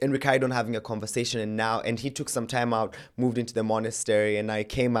 And we carried on having a conversation and he took some time out, moved into the monastery, and I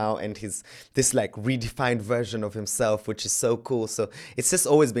came out and he's this like redefined version of himself, which is so cool. So it's just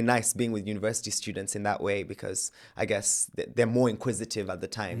always been nice being with university students in that way because I guess they're more inquisitive at the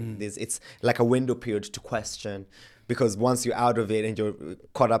time. It's like a window period to question. Because once you're out of it and you're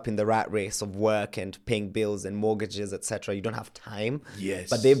caught up in the rat race of work and paying bills and mortgages, etc., you don't have time. Yes.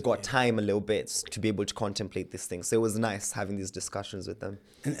 But they've got time a little bit to be able to contemplate these things. So it was nice having these discussions with them.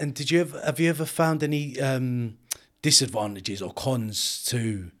 And have you ever found any disadvantages or cons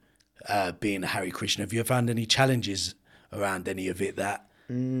to being a Hare Krishna? Have you ever found any challenges around any of it that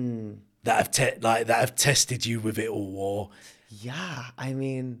have tested you with it all? Or yeah, I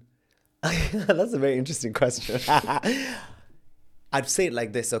mean. That's a very interesting question. I'd say it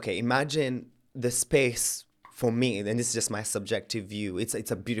like this. Okay, imagine the space for me, and this is just my subjective view.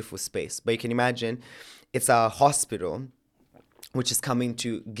 It's a beautiful space, but you can imagine it's a hospital which is coming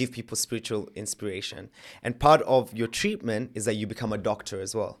to give people spiritual inspiration. And part of your treatment is that you become a doctor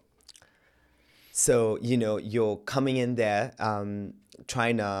as well. So, you know, you're coming in there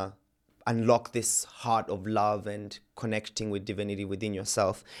trying to unlock this heart of love and connecting with divinity within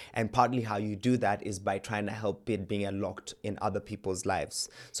yourself. And partly how you do that is by trying to help it being unlocked in other people's lives.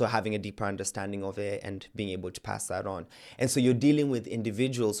 So having a deeper understanding of it and being able to pass that on. And so you're dealing with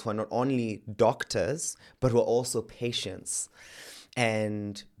individuals who are not only doctors, but who are also patients.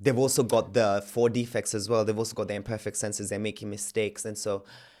 And they've also got the 4 defects as well. They've also got the imperfect senses. They're making mistakes. And so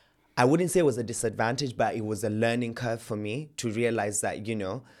I wouldn't say it was a disadvantage, but it was a learning curve for me to realize that, you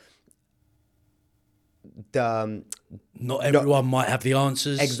know, not everyone might have the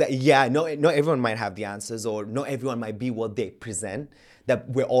answers. Exactly. Yeah, not everyone might have the answers, or not everyone might be what they present. That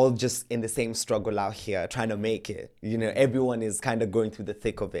we're all just in the same struggle out here trying to make it. You know, everyone is kind of going through the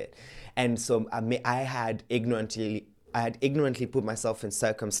thick of it. And so I had ignorantly I had ignorantly put myself in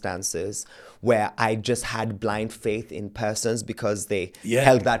circumstances where I just had blind faith in persons because they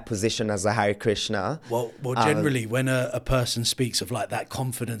held that position as a Hare Krishna. Well, generally, when a person speaks of like that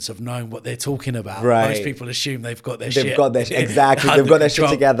confidence of knowing what they're talking about, Right. most people assume they've got their They've shit. got their exactly. They've under got their shit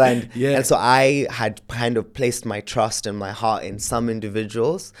control. together, and Yeah. and so I had kind of placed my trust and my heart in some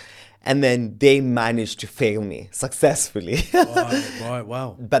individuals, and then they managed to fail me successfully. Right,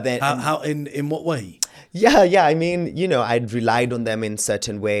 wow. But then, how in what way? Yeah. I mean, I'd relied on them in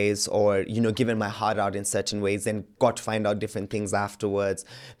certain ways, or given my heart out in certain ways, and got to find out different things afterwards.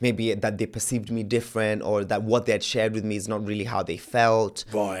 Maybe that they perceived me different, or that what they had shared with me is not really how they felt.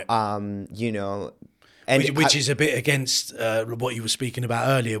 Right. And Which is a bit against what you were speaking about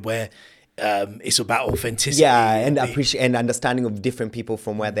earlier, where it's about authenticity. Yeah, and appreciate and understanding of different people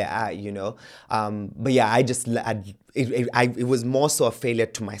from where they're at, But yeah, it was more so a failure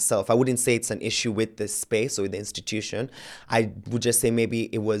to myself. I wouldn't say it's an issue with the space or the institution. I would just say maybe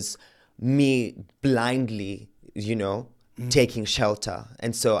it was me blindly, taking shelter.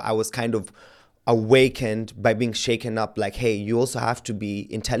 And so I was kind of awakened by being shaken up, like, hey, you also have to be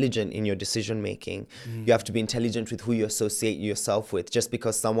intelligent in your decision making. You have to be intelligent with who you associate yourself with. Just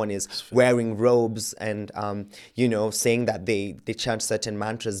because someone is wearing robes and saying that they chant certain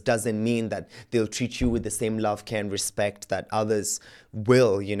mantras doesn't mean that they'll treat you with the same love, care, and respect that others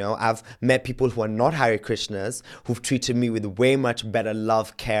will. I've met people who are not Hare Krishnas who've treated me with way much better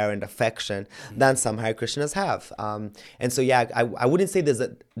love, care, and affection than some Hare Krishnas have. And so yeah, I wouldn't say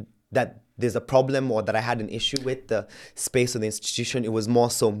there's a problem or that I had an issue with the space or the institution. It was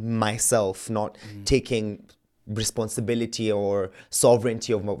more so myself not taking responsibility or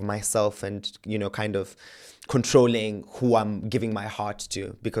sovereignty of myself, and kind of controlling who I'm giving my heart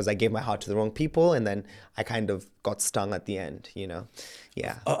to, because I gave my heart to the wrong people, and then I kind of got stung at the end.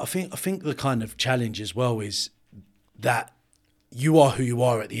 Yeah. I think the kind of challenge as well is that you are who you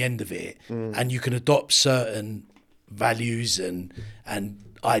are at the end of it, and you can adopt certain values and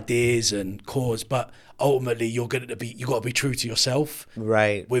ideas and cause, but ultimately you got to be true to yourself,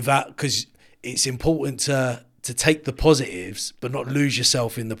 right? Without, because it's important to take the positives but not lose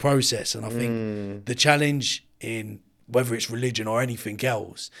yourself in the process. And I think the challenge in whether it's religion or anything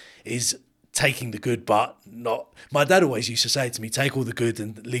else is taking the good but not. My dad always used to say to me, take all the good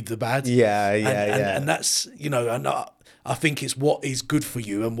and leave the bad. And that's and I think it's what is good for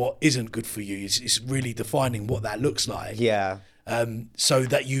you and what isn't good for you. It's really defining what that looks like. Yeah. So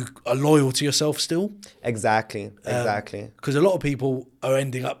that you are loyal to yourself still. Exactly. Because a lot of people are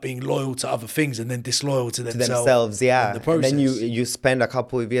ending up being loyal to other things and then disloyal to themselves. Yeah. In the process. And then you spend a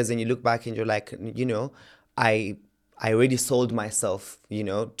couple of years and you look back and you're like, I already sold myself,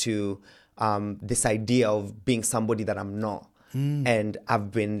 to this idea of being somebody that I'm not. And I've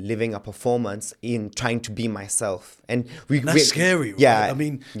been living a performance in trying to be myself, and that's scary, right? Yeah, I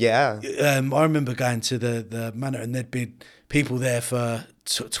mean, yeah. I remember going to the manor, and there'd been people there for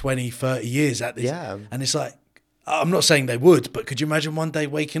 20, 30 years at this, and it's like, I'm not saying they would, but could you imagine one day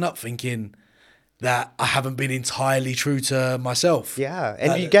waking up thinking that I haven't been entirely true to myself? Yeah,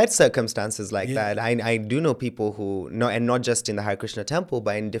 and you get circumstances like that. I do know people who, and not just in the Hare Krishna temple,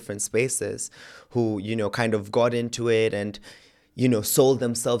 but in different spaces, who, kind of got into it and, sold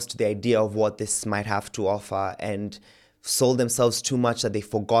themselves to the idea of what this might have to offer, and sold themselves too much that they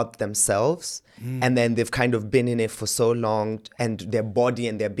forgot themselves. And then they've kind of been in it for so long, and their body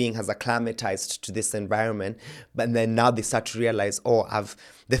and their being has acclimatized to this environment. But then now they start to realize,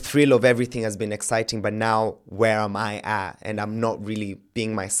 the thrill of everything has been exciting, but now where am I at? And I'm not really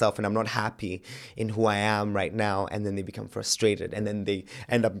being myself, and I'm not happy in who I am right now. And then they become frustrated, and then they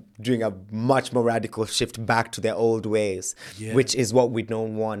end up doing a much more radical shift back to their old ways, which is what we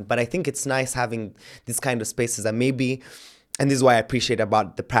don't want. But I think it's nice having these kind of spaces that maybe, and this is why I appreciate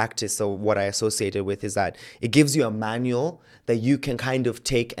about the practice, or what I associate it with, is that it gives you a manual that you can kind of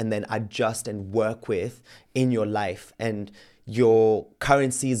take and then adjust and work with in your life. And your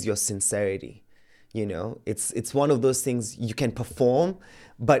currency is your sincerity. It's one of those things you can perform,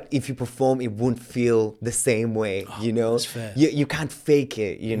 but if you perform, it won't feel the same way. That's fair. You can't fake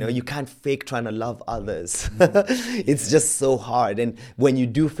it. You can't fake trying to love others. It's just so hard. And when you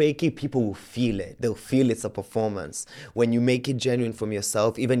do fake it, people will feel it. They'll feel it's a performance. When you make it genuine from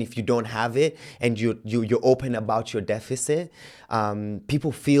yourself, even if you don't have it, and you're open about your deficit,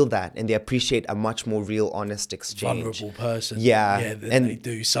 people feel that, and they appreciate a much more real, honest exchange. Vulnerable person. Yeah. And they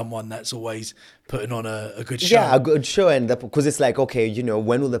do someone that's always putting on a good show. Yeah, a good show, and because it's like, okay,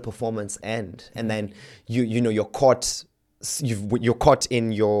 when will the performance end? And then you're caught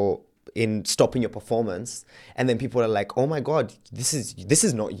in your in stopping your performance, and then people are like, oh my God, this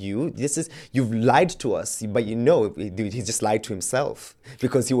is not you, you've lied to us. But he just lied to himself,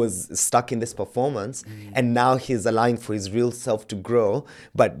 because he was stuck in this performance, and now he's allowing for his real self to grow,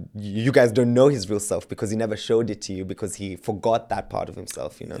 but you guys don't know his real self because he never showed it to you, because he forgot that part of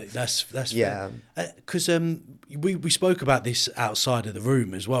himself, That's yeah. Because we spoke about this outside of the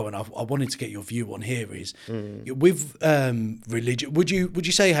room as well, and I wanted to get your view on here is with religion. Would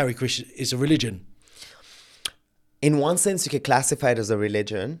you say Hare Krishna is a religion? In one sense, you could classify it as a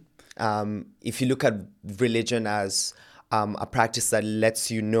religion. If you look at religion as a practice that lets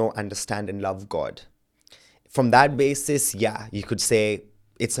you know, understand, and love God, from that basis, yeah, you could say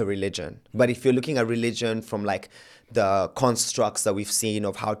it's a religion. But if you're looking at religion from like the constructs that we've seen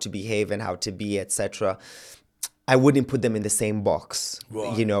of how to behave and how to be, etc., I wouldn't put them in the same box.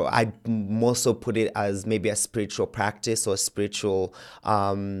 Right. I'd more so put it as maybe a spiritual practice or a spiritual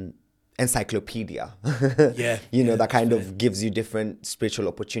encyclopedia. Yeah. That kind of gives you different spiritual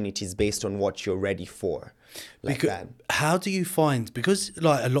opportunities based on what you're ready for. How do you find, because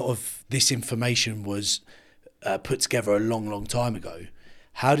like a lot of this information was put together a long time ago,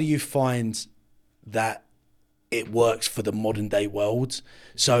 how do you find that it works for the modern day world?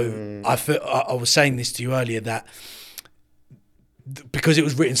 So I was saying this to you earlier, that because it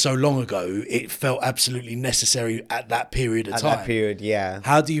was written so long ago, it felt absolutely necessary at that period of time. That period, yeah.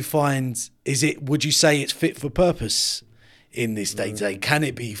 How do you find, would you say it's fit for purpose in this day to day? Can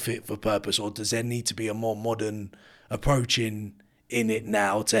it be fit for purpose, or does there need to be a more modern approach in it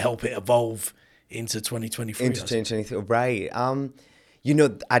now to help it evolve into 2023? Into 2023, right.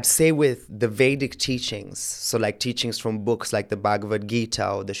 I'd say with the Vedic teachings, so like teachings from books like the Bhagavad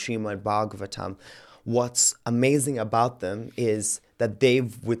Gita or the Srimad Bhagavatam, what's amazing about them is that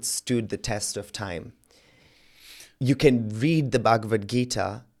they've withstood the test of time. You can read the Bhagavad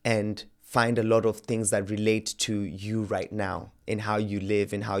Gita and find a lot of things that relate to you right now, in how you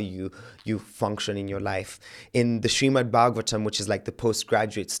live and how you function in your life. In the Srimad Bhagavatam, which is like the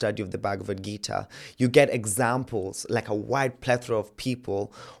postgraduate study of the Bhagavad Gita, you get examples, like a wide plethora of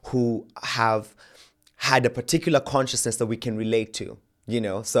people who have had a particular consciousness that we can relate to.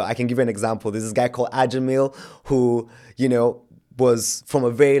 So I can give you an example. There's this guy called Ajamil who, was from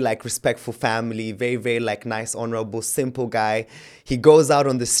a very like respectful family, very, very like nice, honorable, simple guy. He goes out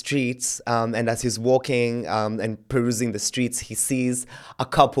on the streets, and as he's walking and perusing the streets, he sees a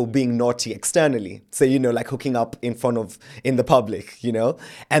couple being naughty externally. So, like hooking up in the public,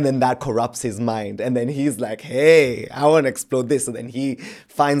 and then that corrupts his mind. And then he's like, hey, I want to explore this. And then he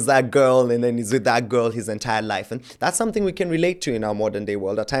finds that girl, and then he's with that girl his entire life. And that's something we can relate to in our modern day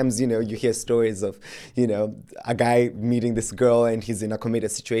world. At times, you hear stories of, a guy meeting this girl and he's in a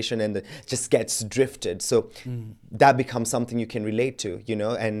committed situation and just gets drifted. So that becomes something you can relate to,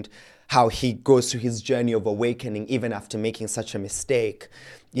 and how he goes through his journey of awakening even after making such a mistake.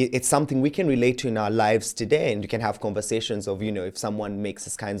 It's something we can relate to in our lives today, and you can have conversations of, if someone makes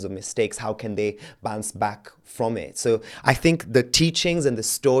these kinds of mistakes, how can they bounce back from it? So I think the teachings and the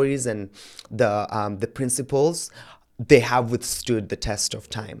stories and the principles, they have withstood the test of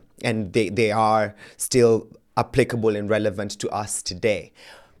time, and they are still applicable and relevant to us today.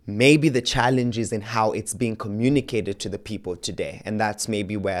 Maybe the challenge is in how it's being communicated to the people today, and that's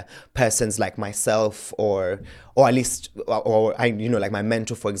maybe where persons like myself, or at least, or I, like my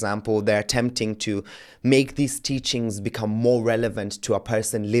mentor, for example, they're attempting to make these teachings become more relevant to a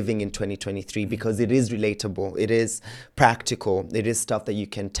person living in 2023, because it is relatable, it is practical, it is stuff that you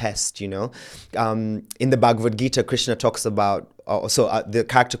can test. In the Bhagavad Gita, Krishna talks about. The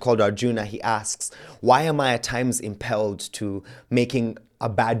character called Arjuna, he asks, why am I at times impelled to making a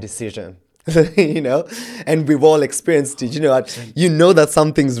bad decision? And we've all experienced it. That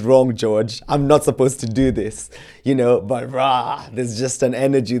something's wrong, George. I'm not supposed to do this, but there's just an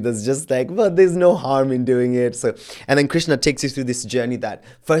energy that's just like, but there's no harm in doing it. So, and then Krishna takes you through this journey that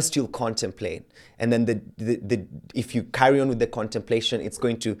first you'll contemplate. And then if you carry on with the contemplation, it's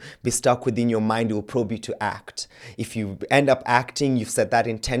going to be stuck within your mind. It will probe you to act. If you end up acting, you've set that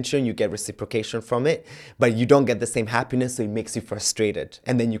intention, you get reciprocation from it, but you don't get the same happiness, so it makes you frustrated.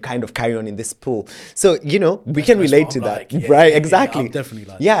 And then you kind of carry on in this pool. So, we can relate to that. Like. Right, exactly. Yeah, I'm definitely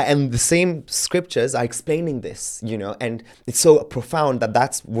like yeah, and the same scriptures are explaining this, and it's so profound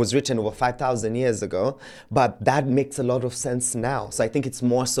that was written over 5,000 years ago, but that makes a lot of sense now. So I think it's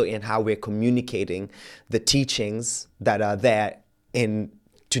more so in how we're communicating the teachings that are there in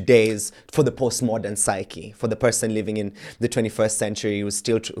today's, for the postmodern psyche, for the person living in the 21st century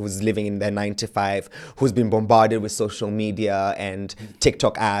who's living in their 9 to 5, who's been bombarded with social media and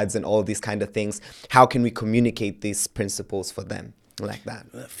TikTok ads and all these kind of things. How can we communicate these principles for them? like that.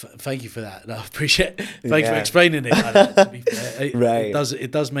 Thank you for that. No, I appreciate. Thanks for Yeah. explaining it. Like that, to be fair. Right.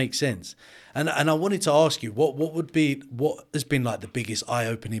 It does make sense. And I wanted to ask you what has been like the biggest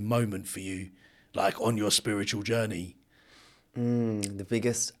eye-opening moment for you, like on your spiritual journey. The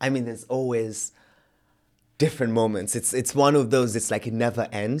biggest, I mean, there's always different moments. It's one of those, it's like it never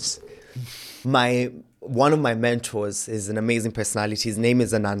ends. One of my mentors is an amazing personality. His name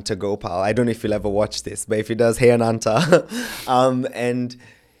is Ananta Gopal. I don't know if you'll ever watch this, but if he does, hey Ananta. And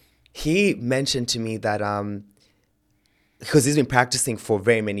he mentioned to me that because he's been practicing for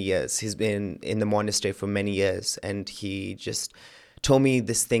very many years. He's been in the monastery for many years, and he just told me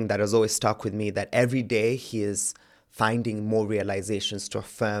this thing that has always stuck with me, that every day he is finding more realizations to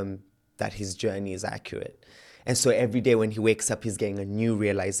affirm that his journey is accurate. And so every day when he wakes up, he's getting a new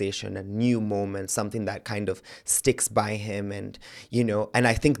realization, a new moment, something that kind of sticks by him. And, and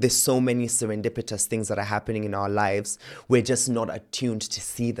I think there's so many serendipitous things that are happening in our lives. We're just not attuned to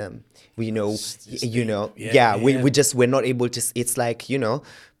see them. We're not able to, it's like,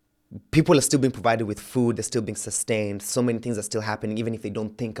 people are still being provided with food, they're still being sustained. So many things are still happening, even if they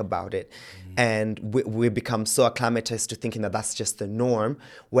don't think about it. And we become so acclimatized to thinking that that's just the norm,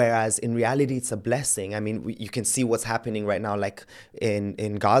 whereas in reality, it's a blessing. I mean, you can see what's happening right now, like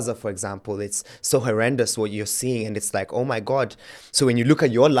in Gaza, for example. It's so horrendous what you're seeing, and it's like, oh my God. So when you look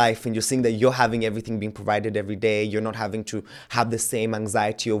at your life and you're seeing that you're having everything being provided every day, you're not having to have the same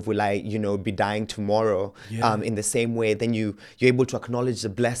anxiety of, will I, be dying tomorrow? Yeah. In the same way, then you're able to acknowledge the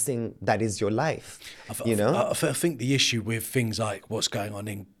blessing that is your life. I think the issue with things like what's going on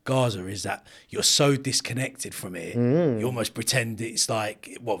in Gaza is that you're so disconnected from it. You almost pretend it's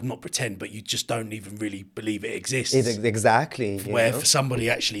like, well, not pretend, but you just don't even really believe it exists. Exactly. Where for somebody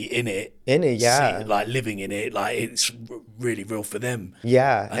actually in it, yeah, like living in it, like it's really real for them.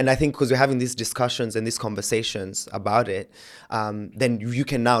 Yeah, and I think because we're having these discussions and these conversations about it, then you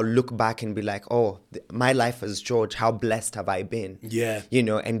can now look back and be like, oh, my life as George, how blessed have I been? Yeah.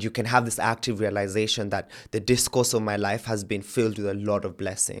 And you can have this active realization that the discourse of my life has been filled with a lot of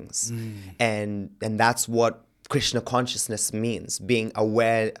blessings. And that's what Krishna consciousness means, being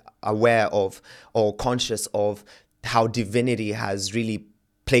aware of or conscious of how divinity has really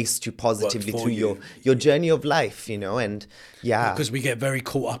placed you positively through your journey of life, and because we get very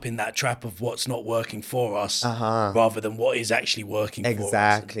caught up in that trap of what's not working for us rather than what is actually working for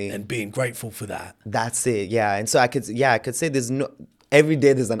us, and being grateful for that. That's it. Yeah. And so I could say every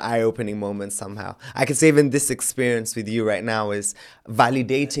day there's an eye-opening moment somehow. I could say even this experience with you right now is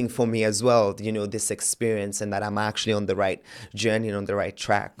validating for me as well, this experience, and that I'm actually on the right journey and on the right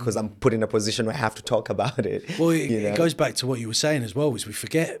track, because I'm put in a position where I have to talk about it. Well, it goes back to what you were saying as well, is we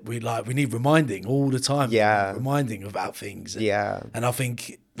forget, we need reminding all the time. Yeah. Reminding about things. Yeah. And I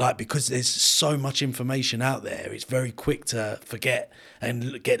think, because there's so much information out there, it's very quick to forget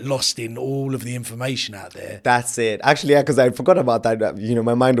and get lost in all of the information out there. That's it. Actually, because I forgot about that.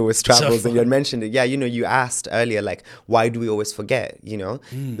 My mind always travels, and you had mentioned it. Yeah, you asked earlier, like, why do we always forget?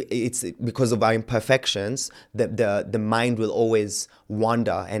 It's because of our imperfections. The mind will always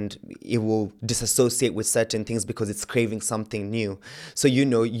wander, and it will disassociate with certain things because it's craving something new. So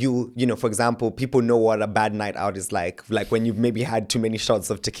for example, people know what a bad night out is like when you've maybe had too many shots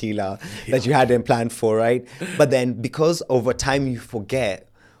of tequila that you hadn't planned for, right? But then because over time you forget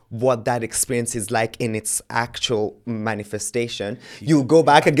what that experience is like in its actual manifestation, you'll go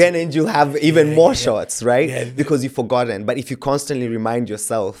back again and you'll have even more shots, right? Yeah. Because you've forgotten. But if you constantly remind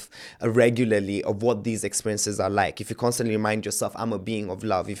yourself regularly of what these experiences are like, if you constantly remind yourself, I'm a being of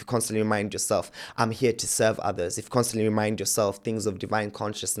love, if you constantly remind yourself, I'm here to serve others, if you constantly remind yourself things of divine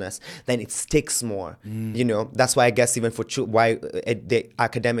consciousness, then it sticks more. That's why I guess even for why the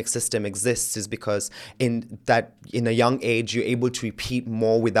academic system exists, is because in a young age, you're able to repeat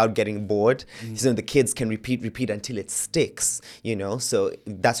more without getting bored. So the kids can repeat until it sticks, so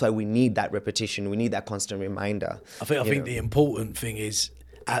that's why we need that repetition. We need that constant reminder. I think the important thing is,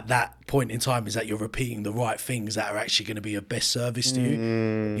 at that point in time, is that you're repeating the right things that are actually going to be of best service to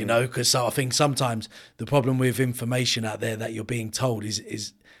you, because I think sometimes the problem with information out there that you're being told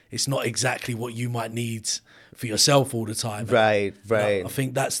is it's not exactly what you might need for yourself all the time. Right. I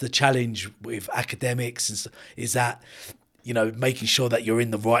think that's the challenge with academics, is that making sure that you're in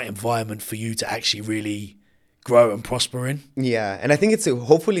the right environment for you to actually really grow and prosper in. Yeah, and I think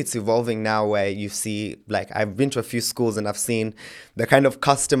hopefully it's evolving now where you see, like, I've been to a few schools and I've seen they're kind of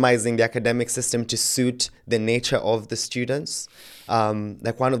customizing the academic system to suit the nature of the students.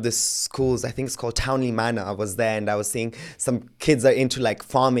 Like one of the schools, I think it's called Townley Manor. I was there and I was seeing some kids are into like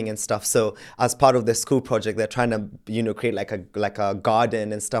farming and stuff. So as part of their school project, they're trying to, create like a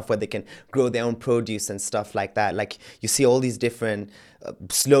garden and stuff where they can grow their own produce and stuff like that. Like you see all these different,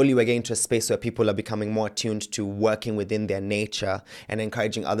 slowly we're getting to a space where people are becoming more attuned to working within their nature and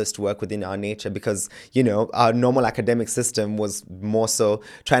encouraging others to work within our nature, because our normal academic system was more so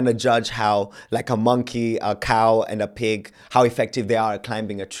trying to judge how, like, a monkey, a cow and a pig, how effective they are at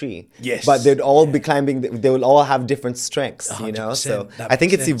climbing a tree. Yes. But they'd all be climbing, they will all have different strengths, so I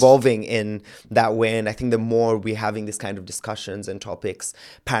think it's evolving in that way. And I think the more we're having this kind of discussions and topics,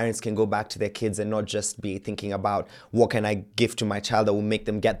 parents can go back to their kids and not just be thinking about what can I give to my child that will make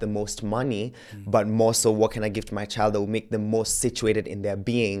them get the most money, but more so what can I give to my child that will make them most situated in their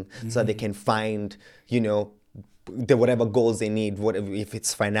being, so that they can find, whatever goals they need, whatever, if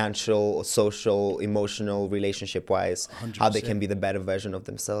it's financial or social, emotional, relationship wise, 100%. How they can be the better version of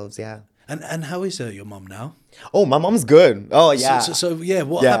themselves. Yeah. And how is your mum now? Oh, my mom's good. Oh, yeah. So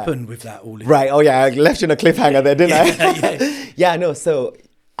what happened with that all? Right. Oh, yeah. I left you in a cliffhanger there, didn't I? Yeah. Yeah, no. So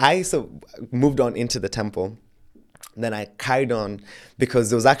I moved on into the temple. Then I carried on because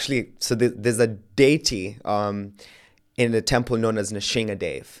there was actually, there's a deity in the temple known as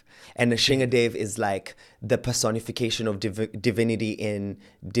Nishingadev. And Nishingadev is like the personification of divinity in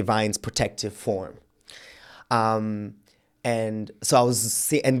divine's protective form. And so I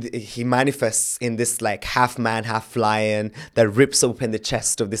was and he manifests in this like half man, half lion that rips open the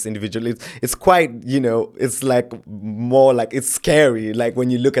chest of this individual. It's quite, it's like more like, it's scary. Like when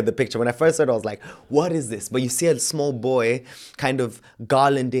you look at the picture, when I first saw it, I was like, what is this? But you see a small boy kind of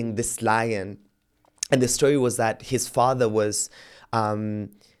garlanding this lion. And the story was that his father was,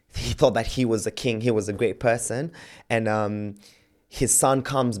 he thought that he was a king. He was a great person. And, his son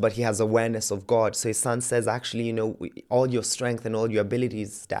comes, but he has awareness of God. So his son says, actually, all your strength and all your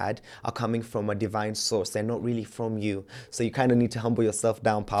abilities, Dad, are coming from a divine source. They're not really from you. So you kind of need to humble yourself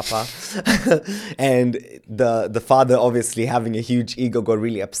down, Papa. And the father, obviously having a huge ego, got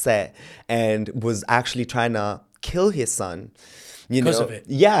really upset and was actually trying to kill his son. Because of it?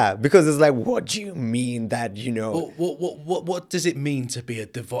 Yeah, because it's like, what do you mean that, What does it mean to be a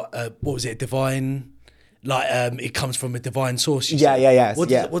divine... Like it comes from a divine source. Yeah.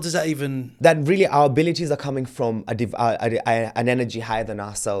 What does that even? That really our abilities are coming from an energy higher than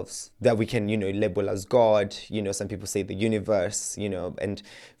ourselves that we can label as God. Some people say the universe. And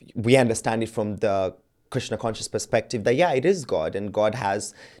we understand it from the Krishna conscious perspective that it is God, and God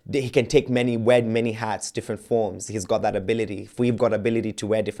he can wear many hats, different forms. He's got that ability. If we've got ability to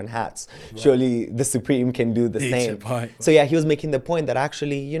wear different hats, surely the Supreme can do the same. Right. So he was making the point that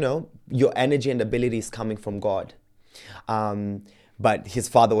actually, your energy and ability is coming from God. But his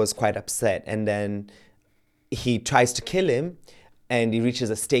father was quite upset, and then he tries to kill him, and he reaches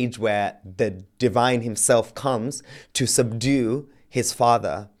a stage where the divine himself comes to subdue his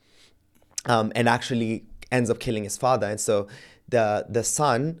father. And actually ends up killing his father. And so the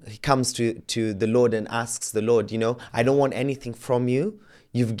son, he comes to the Lord and asks the Lord, I don't want anything from you.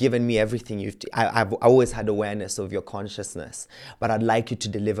 You've given me everything. I've always had awareness of your consciousness, but I'd like you to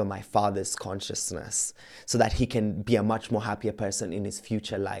deliver my father's consciousness so that he can be a much more happier person in his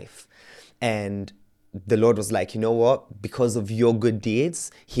future life. And the Lord was like, you know what? Because of your good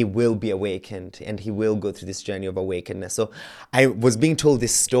deeds, he will be awakened and he will go through this journey of awakeness. So I was being told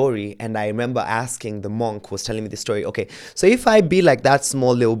this story, and I remember asking the monk who was telling me the story, okay, so if I be like that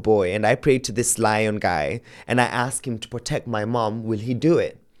small little boy and I pray to this lion guy and I ask him to protect my mom, will he do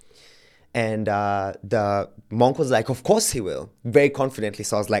it? And the monk was like, of course he will, very confidently.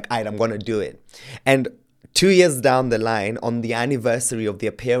 So I was like, all right, I'm going to do it. And 2 years down the line, on the anniversary of the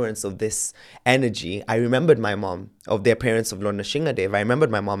appearance of this energy, I remembered my mom, of the appearance of Lord Nishingadev. I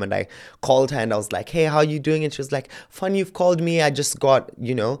remembered my mom, and I called her and I was like, hey, how are you doing? And she was like, fun, you've called me. I just got,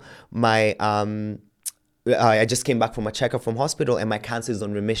 my, I just came back from a checkup from hospital and my cancer is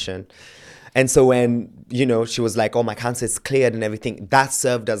on remission. And so when, she was like, oh, my cancer is cleared and everything, that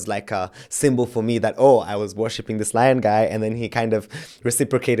served as like a symbol for me that, oh, I was worshiping this lion guy, and then he kind of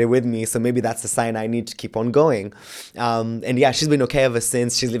reciprocated with me. So maybe that's a sign I need to keep on going. And yeah, she's been okay ever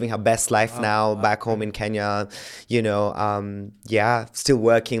since. She's living her best life now back home in Kenya, still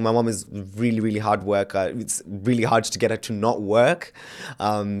working. My mom is really, really hard worker. It's really hard to get her to not work.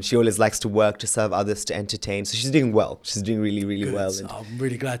 She always likes to work, to serve others, to entertain. So she's doing well. She's doing really, really well. And I'm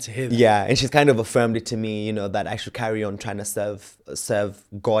really glad to hear that. yeah, and she's kind of affirmed it to me, you know, that I should carry on trying to serve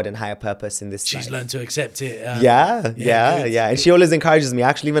God and higher purpose in this She's life. learned to accept it. Yeah. Good. And she always encourages me.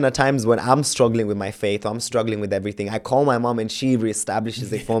 Actually, even at times when I'm struggling with my faith, or I'm struggling with everything, I call my mom and she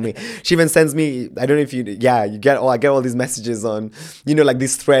reestablishes it for me. She even sends me, I don't know if I get all these messages on, you know, like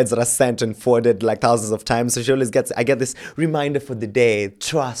these threads that are sent and forwarded like thousands of times. So she always I get this reminder for the day,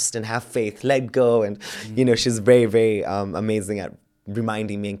 trust and have faith, let go. And, you know, she's very, very amazing at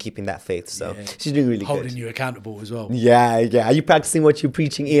reminding me and keeping that faith. So she's doing really holding good. you accountable as well. Yeah. Are you practicing what you're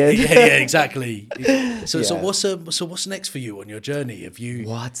preaching, Ian? Yeah, exactly. So what's next for you on your journey?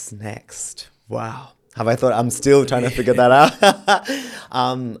 What's next? Wow. Have I thought? I'm still trying to figure that out.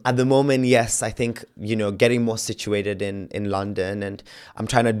 At the moment, yes, I think, you know, getting more situated in London, and I'm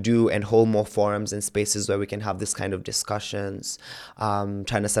trying to do and hold more forums and spaces where we can have this kind of discussions. Trying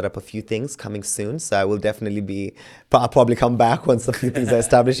to set up a few things coming soon. So I will definitely I'll probably come back once a few things are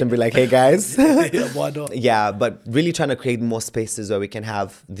established and be like, hey guys. Why not? Yeah, but really trying to create more spaces where we can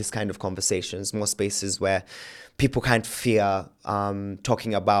have this kind of conversations, more spaces where people can't fear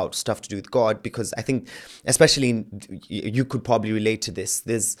talking about stuff to do with God, because I think, especially you could probably relate to this.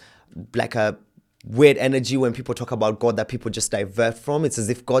 There's like a weird energy when people talk about God that people just divert from. It's as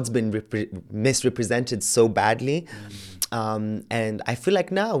if God's been misrepresented so badly. And I feel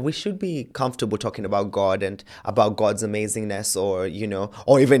like now we should be comfortable talking about God and about God's amazingness, or, you know,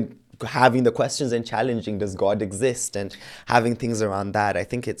 or even having the questions and challenging, does God exist, and having things around that. I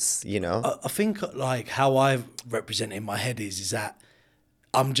think it's, you know, I think like how I represent it in my head is that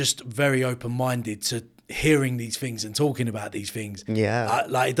I'm just very open-minded to hearing these things and talking about these things.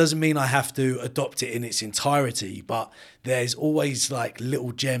 Like, it doesn't mean I have to adopt it in its entirety, but there's always like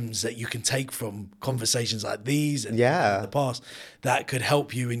little gems that you can take from conversations like these and in the past that could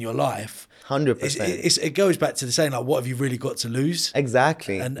help you in your life. 100%. It goes back to the saying, like, what have you really got to lose?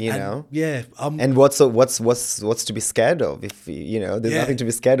 Exactly. And know. And what's to be scared of? If you know, there's nothing to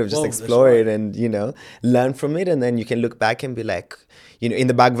be scared of. Just explore it and, you know, learn from it, and then you can look back and be like, you know, in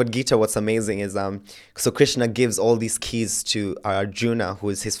the Bhagavad Gita, what's amazing is so Krishna gives all these keys to Arjuna, who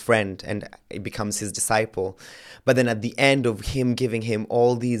is his friend, and it becomes his disciple. But then at the end of him giving him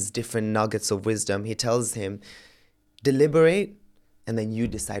all these different nuggets of wisdom, he tells him, deliberate, and then you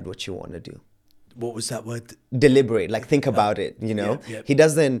decide what you want to do. What was that word? Deliberate, like think about it, you know. He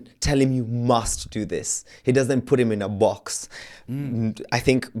doesn't tell him you must do this. He doesn't put him in a box. I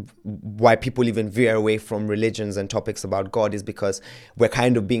think why people even veer away from religions and topics about God is because we're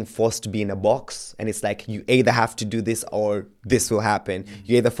kind of being forced to be in a box, and it's like you either have to do this or this will happen.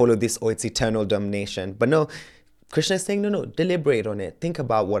 You either follow this or it's eternal damnation. But no, Krishna is saying, no, deliberate on it. Think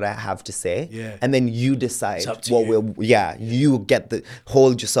about what I have to say. And then you decide you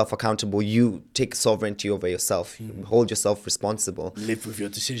hold yourself accountable. You take sovereignty over yourself. Hold yourself responsible. Live with your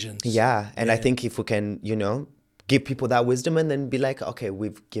decisions. And I think if we can, you know, give people that wisdom and then be like, okay,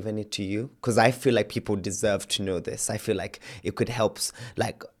 we've given it to you. Because I feel like people deserve to know this. I feel like it could help,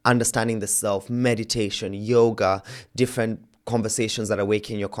 like, understanding the self, meditation, yoga, different conversations that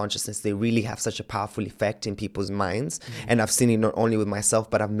awaken your consciousness. They really have such a powerful effect in people's minds. And I've seen it not only with myself,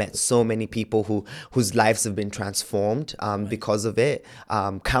 but I've met so many people whose lives have been transformed because of it.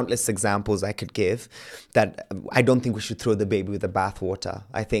 Countless examples I could give. That I don't think we should throw the baby with the bathwater.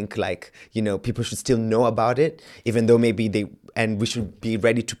 I think, like, you know, people should still know about it, even though and we should be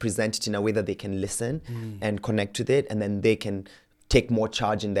ready to present it in a way that they can listen and connect with it, and then they can take more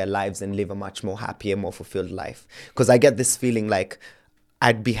charge in their lives and live a much more happier, more fulfilled life. Because I get this feeling like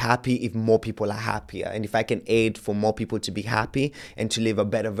I'd be happy if more people are happier. And if I can aid for more people to be happy and to live a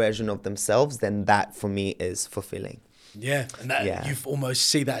better version of themselves, then that for me is fulfilling. Yeah, and that you almost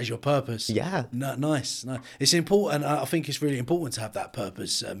see that as your purpose. Yeah. No, nice. No, it's important. I think it's really important to have that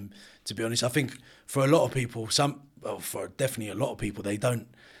purpose. To be honest, I think for a lot of people, for definitely a lot of people, they don't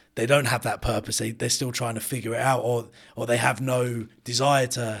have that purpose. They're still trying to figure it out, or they have no desire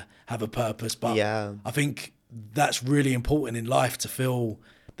to have a purpose. But I think that's really important in life, to feel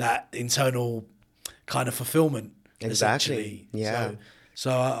that internal kind of fulfillment. Exactly. Yeah.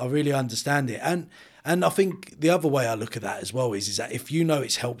 So I really understand it. And I think the other way I look at that as well is that if you know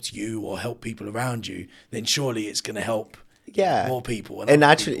it's helped you or helped people around you, then surely it's going to help more people. And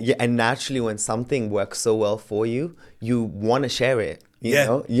naturally when something works so well for you, you want to share it.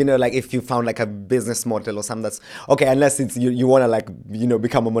 You know, like if you found like a business model or something that's okay, unless it's you want to like,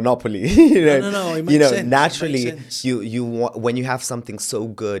 become a monopoly. No, it makes sense. Naturally, It makes sense. you want, when you have something so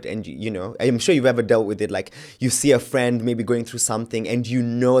good, and I'm sure you've ever dealt with it. Like you see a friend maybe going through something, and you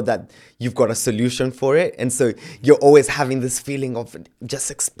know that you've got a solution for it, and so you're always having this feeling of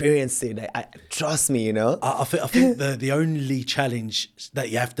just experience it. Trust me, I think the only challenge that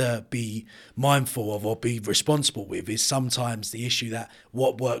you have to be mindful of or be responsible with is sometimes the issue that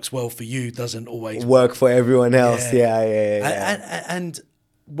what works well for you doesn't always work for everyone else. Yeah. And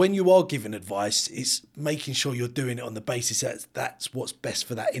when you are giving advice, it's making sure you're doing it on the basis that that's what's best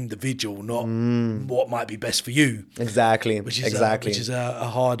for that individual, not what might be best for you. Exactly. Which is a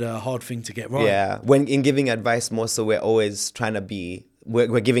hard thing to get right. Yeah. When in giving advice, more so we're always trying to be.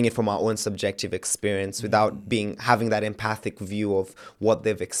 We're giving it from our own subjective experience without having that empathic view of what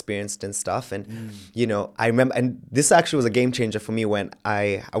they've experienced and stuff. And, I remember, and this actually was a game changer for me when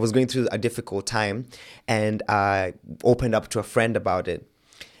I was going through a difficult time, and I opened up to a friend about it.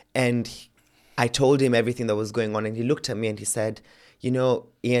 And I told him everything that was going on, and he looked at me and he said, Ian,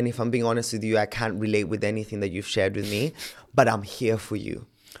 if I'm being honest with you, I can't relate with anything that you've shared with me, but I'm here for you.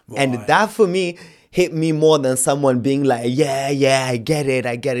 Right. And that for me hit me more than someone being like, yeah, I get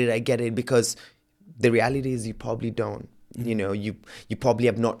it, because the reality is you probably don't. You probably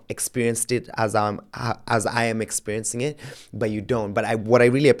have not experienced it as I am experiencing it, but you don't. But what I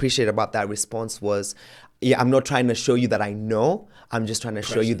really appreciate about that response was, I'm not trying to show you that I know, I'm just trying to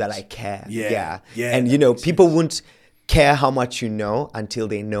show you that I care. Yeah. And people won't care how much you know until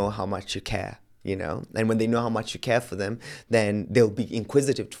they know how much you care. And when they know how much you care for them, then they'll be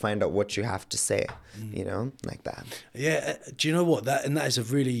inquisitive to find out what you have to say, like that. Yeah. Do you know what? That is a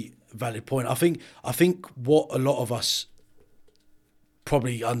really valid point. I think what a lot of us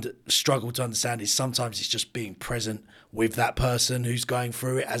probably struggle to understand is sometimes it's just being present with that person who's going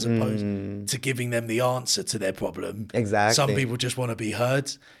through it, as opposed to giving them the answer to their problem. Exactly. Some people just want to be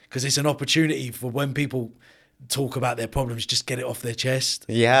heard, because it's an opportunity for when people talk about their problems, just get it off their chest.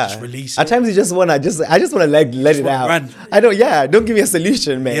 Yeah. Just release it. At times you just want to, I just want to let it out. Rant. Don't give me a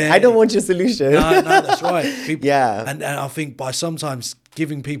solution, man. Yeah. I don't want your solution. No, that's right. And I think by sometimes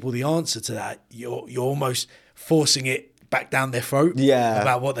giving people the answer to that, you're almost forcing it back down their throat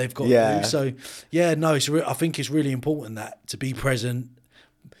about what they've got to do. So I think it's really important that to be present,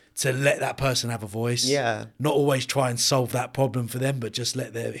 to let that person have a voice. Yeah. Not always try and solve that problem for them, but just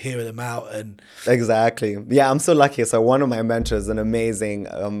hear them out. And exactly. Yeah, I'm so lucky. So one of my mentors, an amazing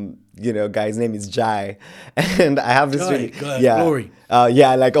guy, his name is Jai. And I have this glory.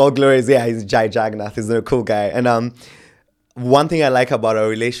 Like all glories. Yeah, he's Jai Jagannath. He's a cool guy. And one thing I like about our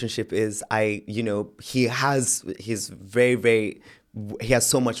relationship is he has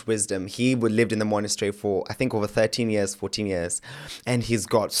so much wisdom. He lived in the monastery for, I think, over 13 years, 14 years. And he's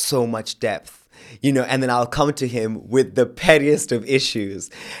got so much depth. And then I'll come to him with the pettiest of issues.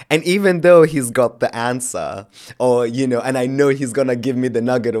 And even though he's got the answer, or, and I know he's going to give me the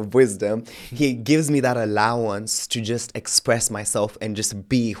nugget of wisdom, he gives me that allowance to just express myself and just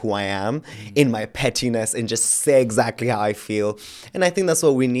be who I am in my pettiness and just say exactly how I feel. And I think that's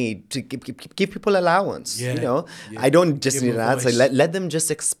what we need, to give people allowance. I don't just need an answer. Let them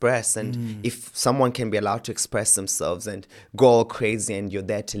just express. And if someone can be allowed to express themselves and go all crazy, and you're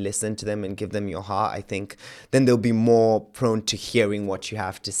there to listen to them and give them your heart, I think then they'll be more prone to hearing what you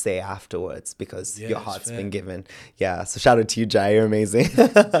have to say afterwards, because your heart's been given. Yeah. So shout out to you, Jai. You're amazing.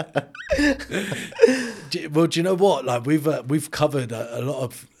 Well, do you know what? Like we've covered a lot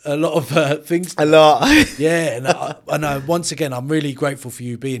of things. A lot. Yeah. And once again, I'm really grateful for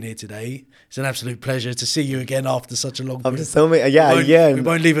you being here today. It's an absolute pleasure to see you again after such a long period. After so many, we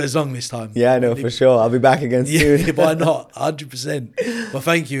won't leave it as long this time. Yeah, no, for sure. I'll be back again soon. Yeah, why not? 100%. Well,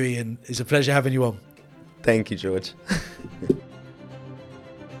 thank you, Ian. It's a pleasure having you on. Thank you, George.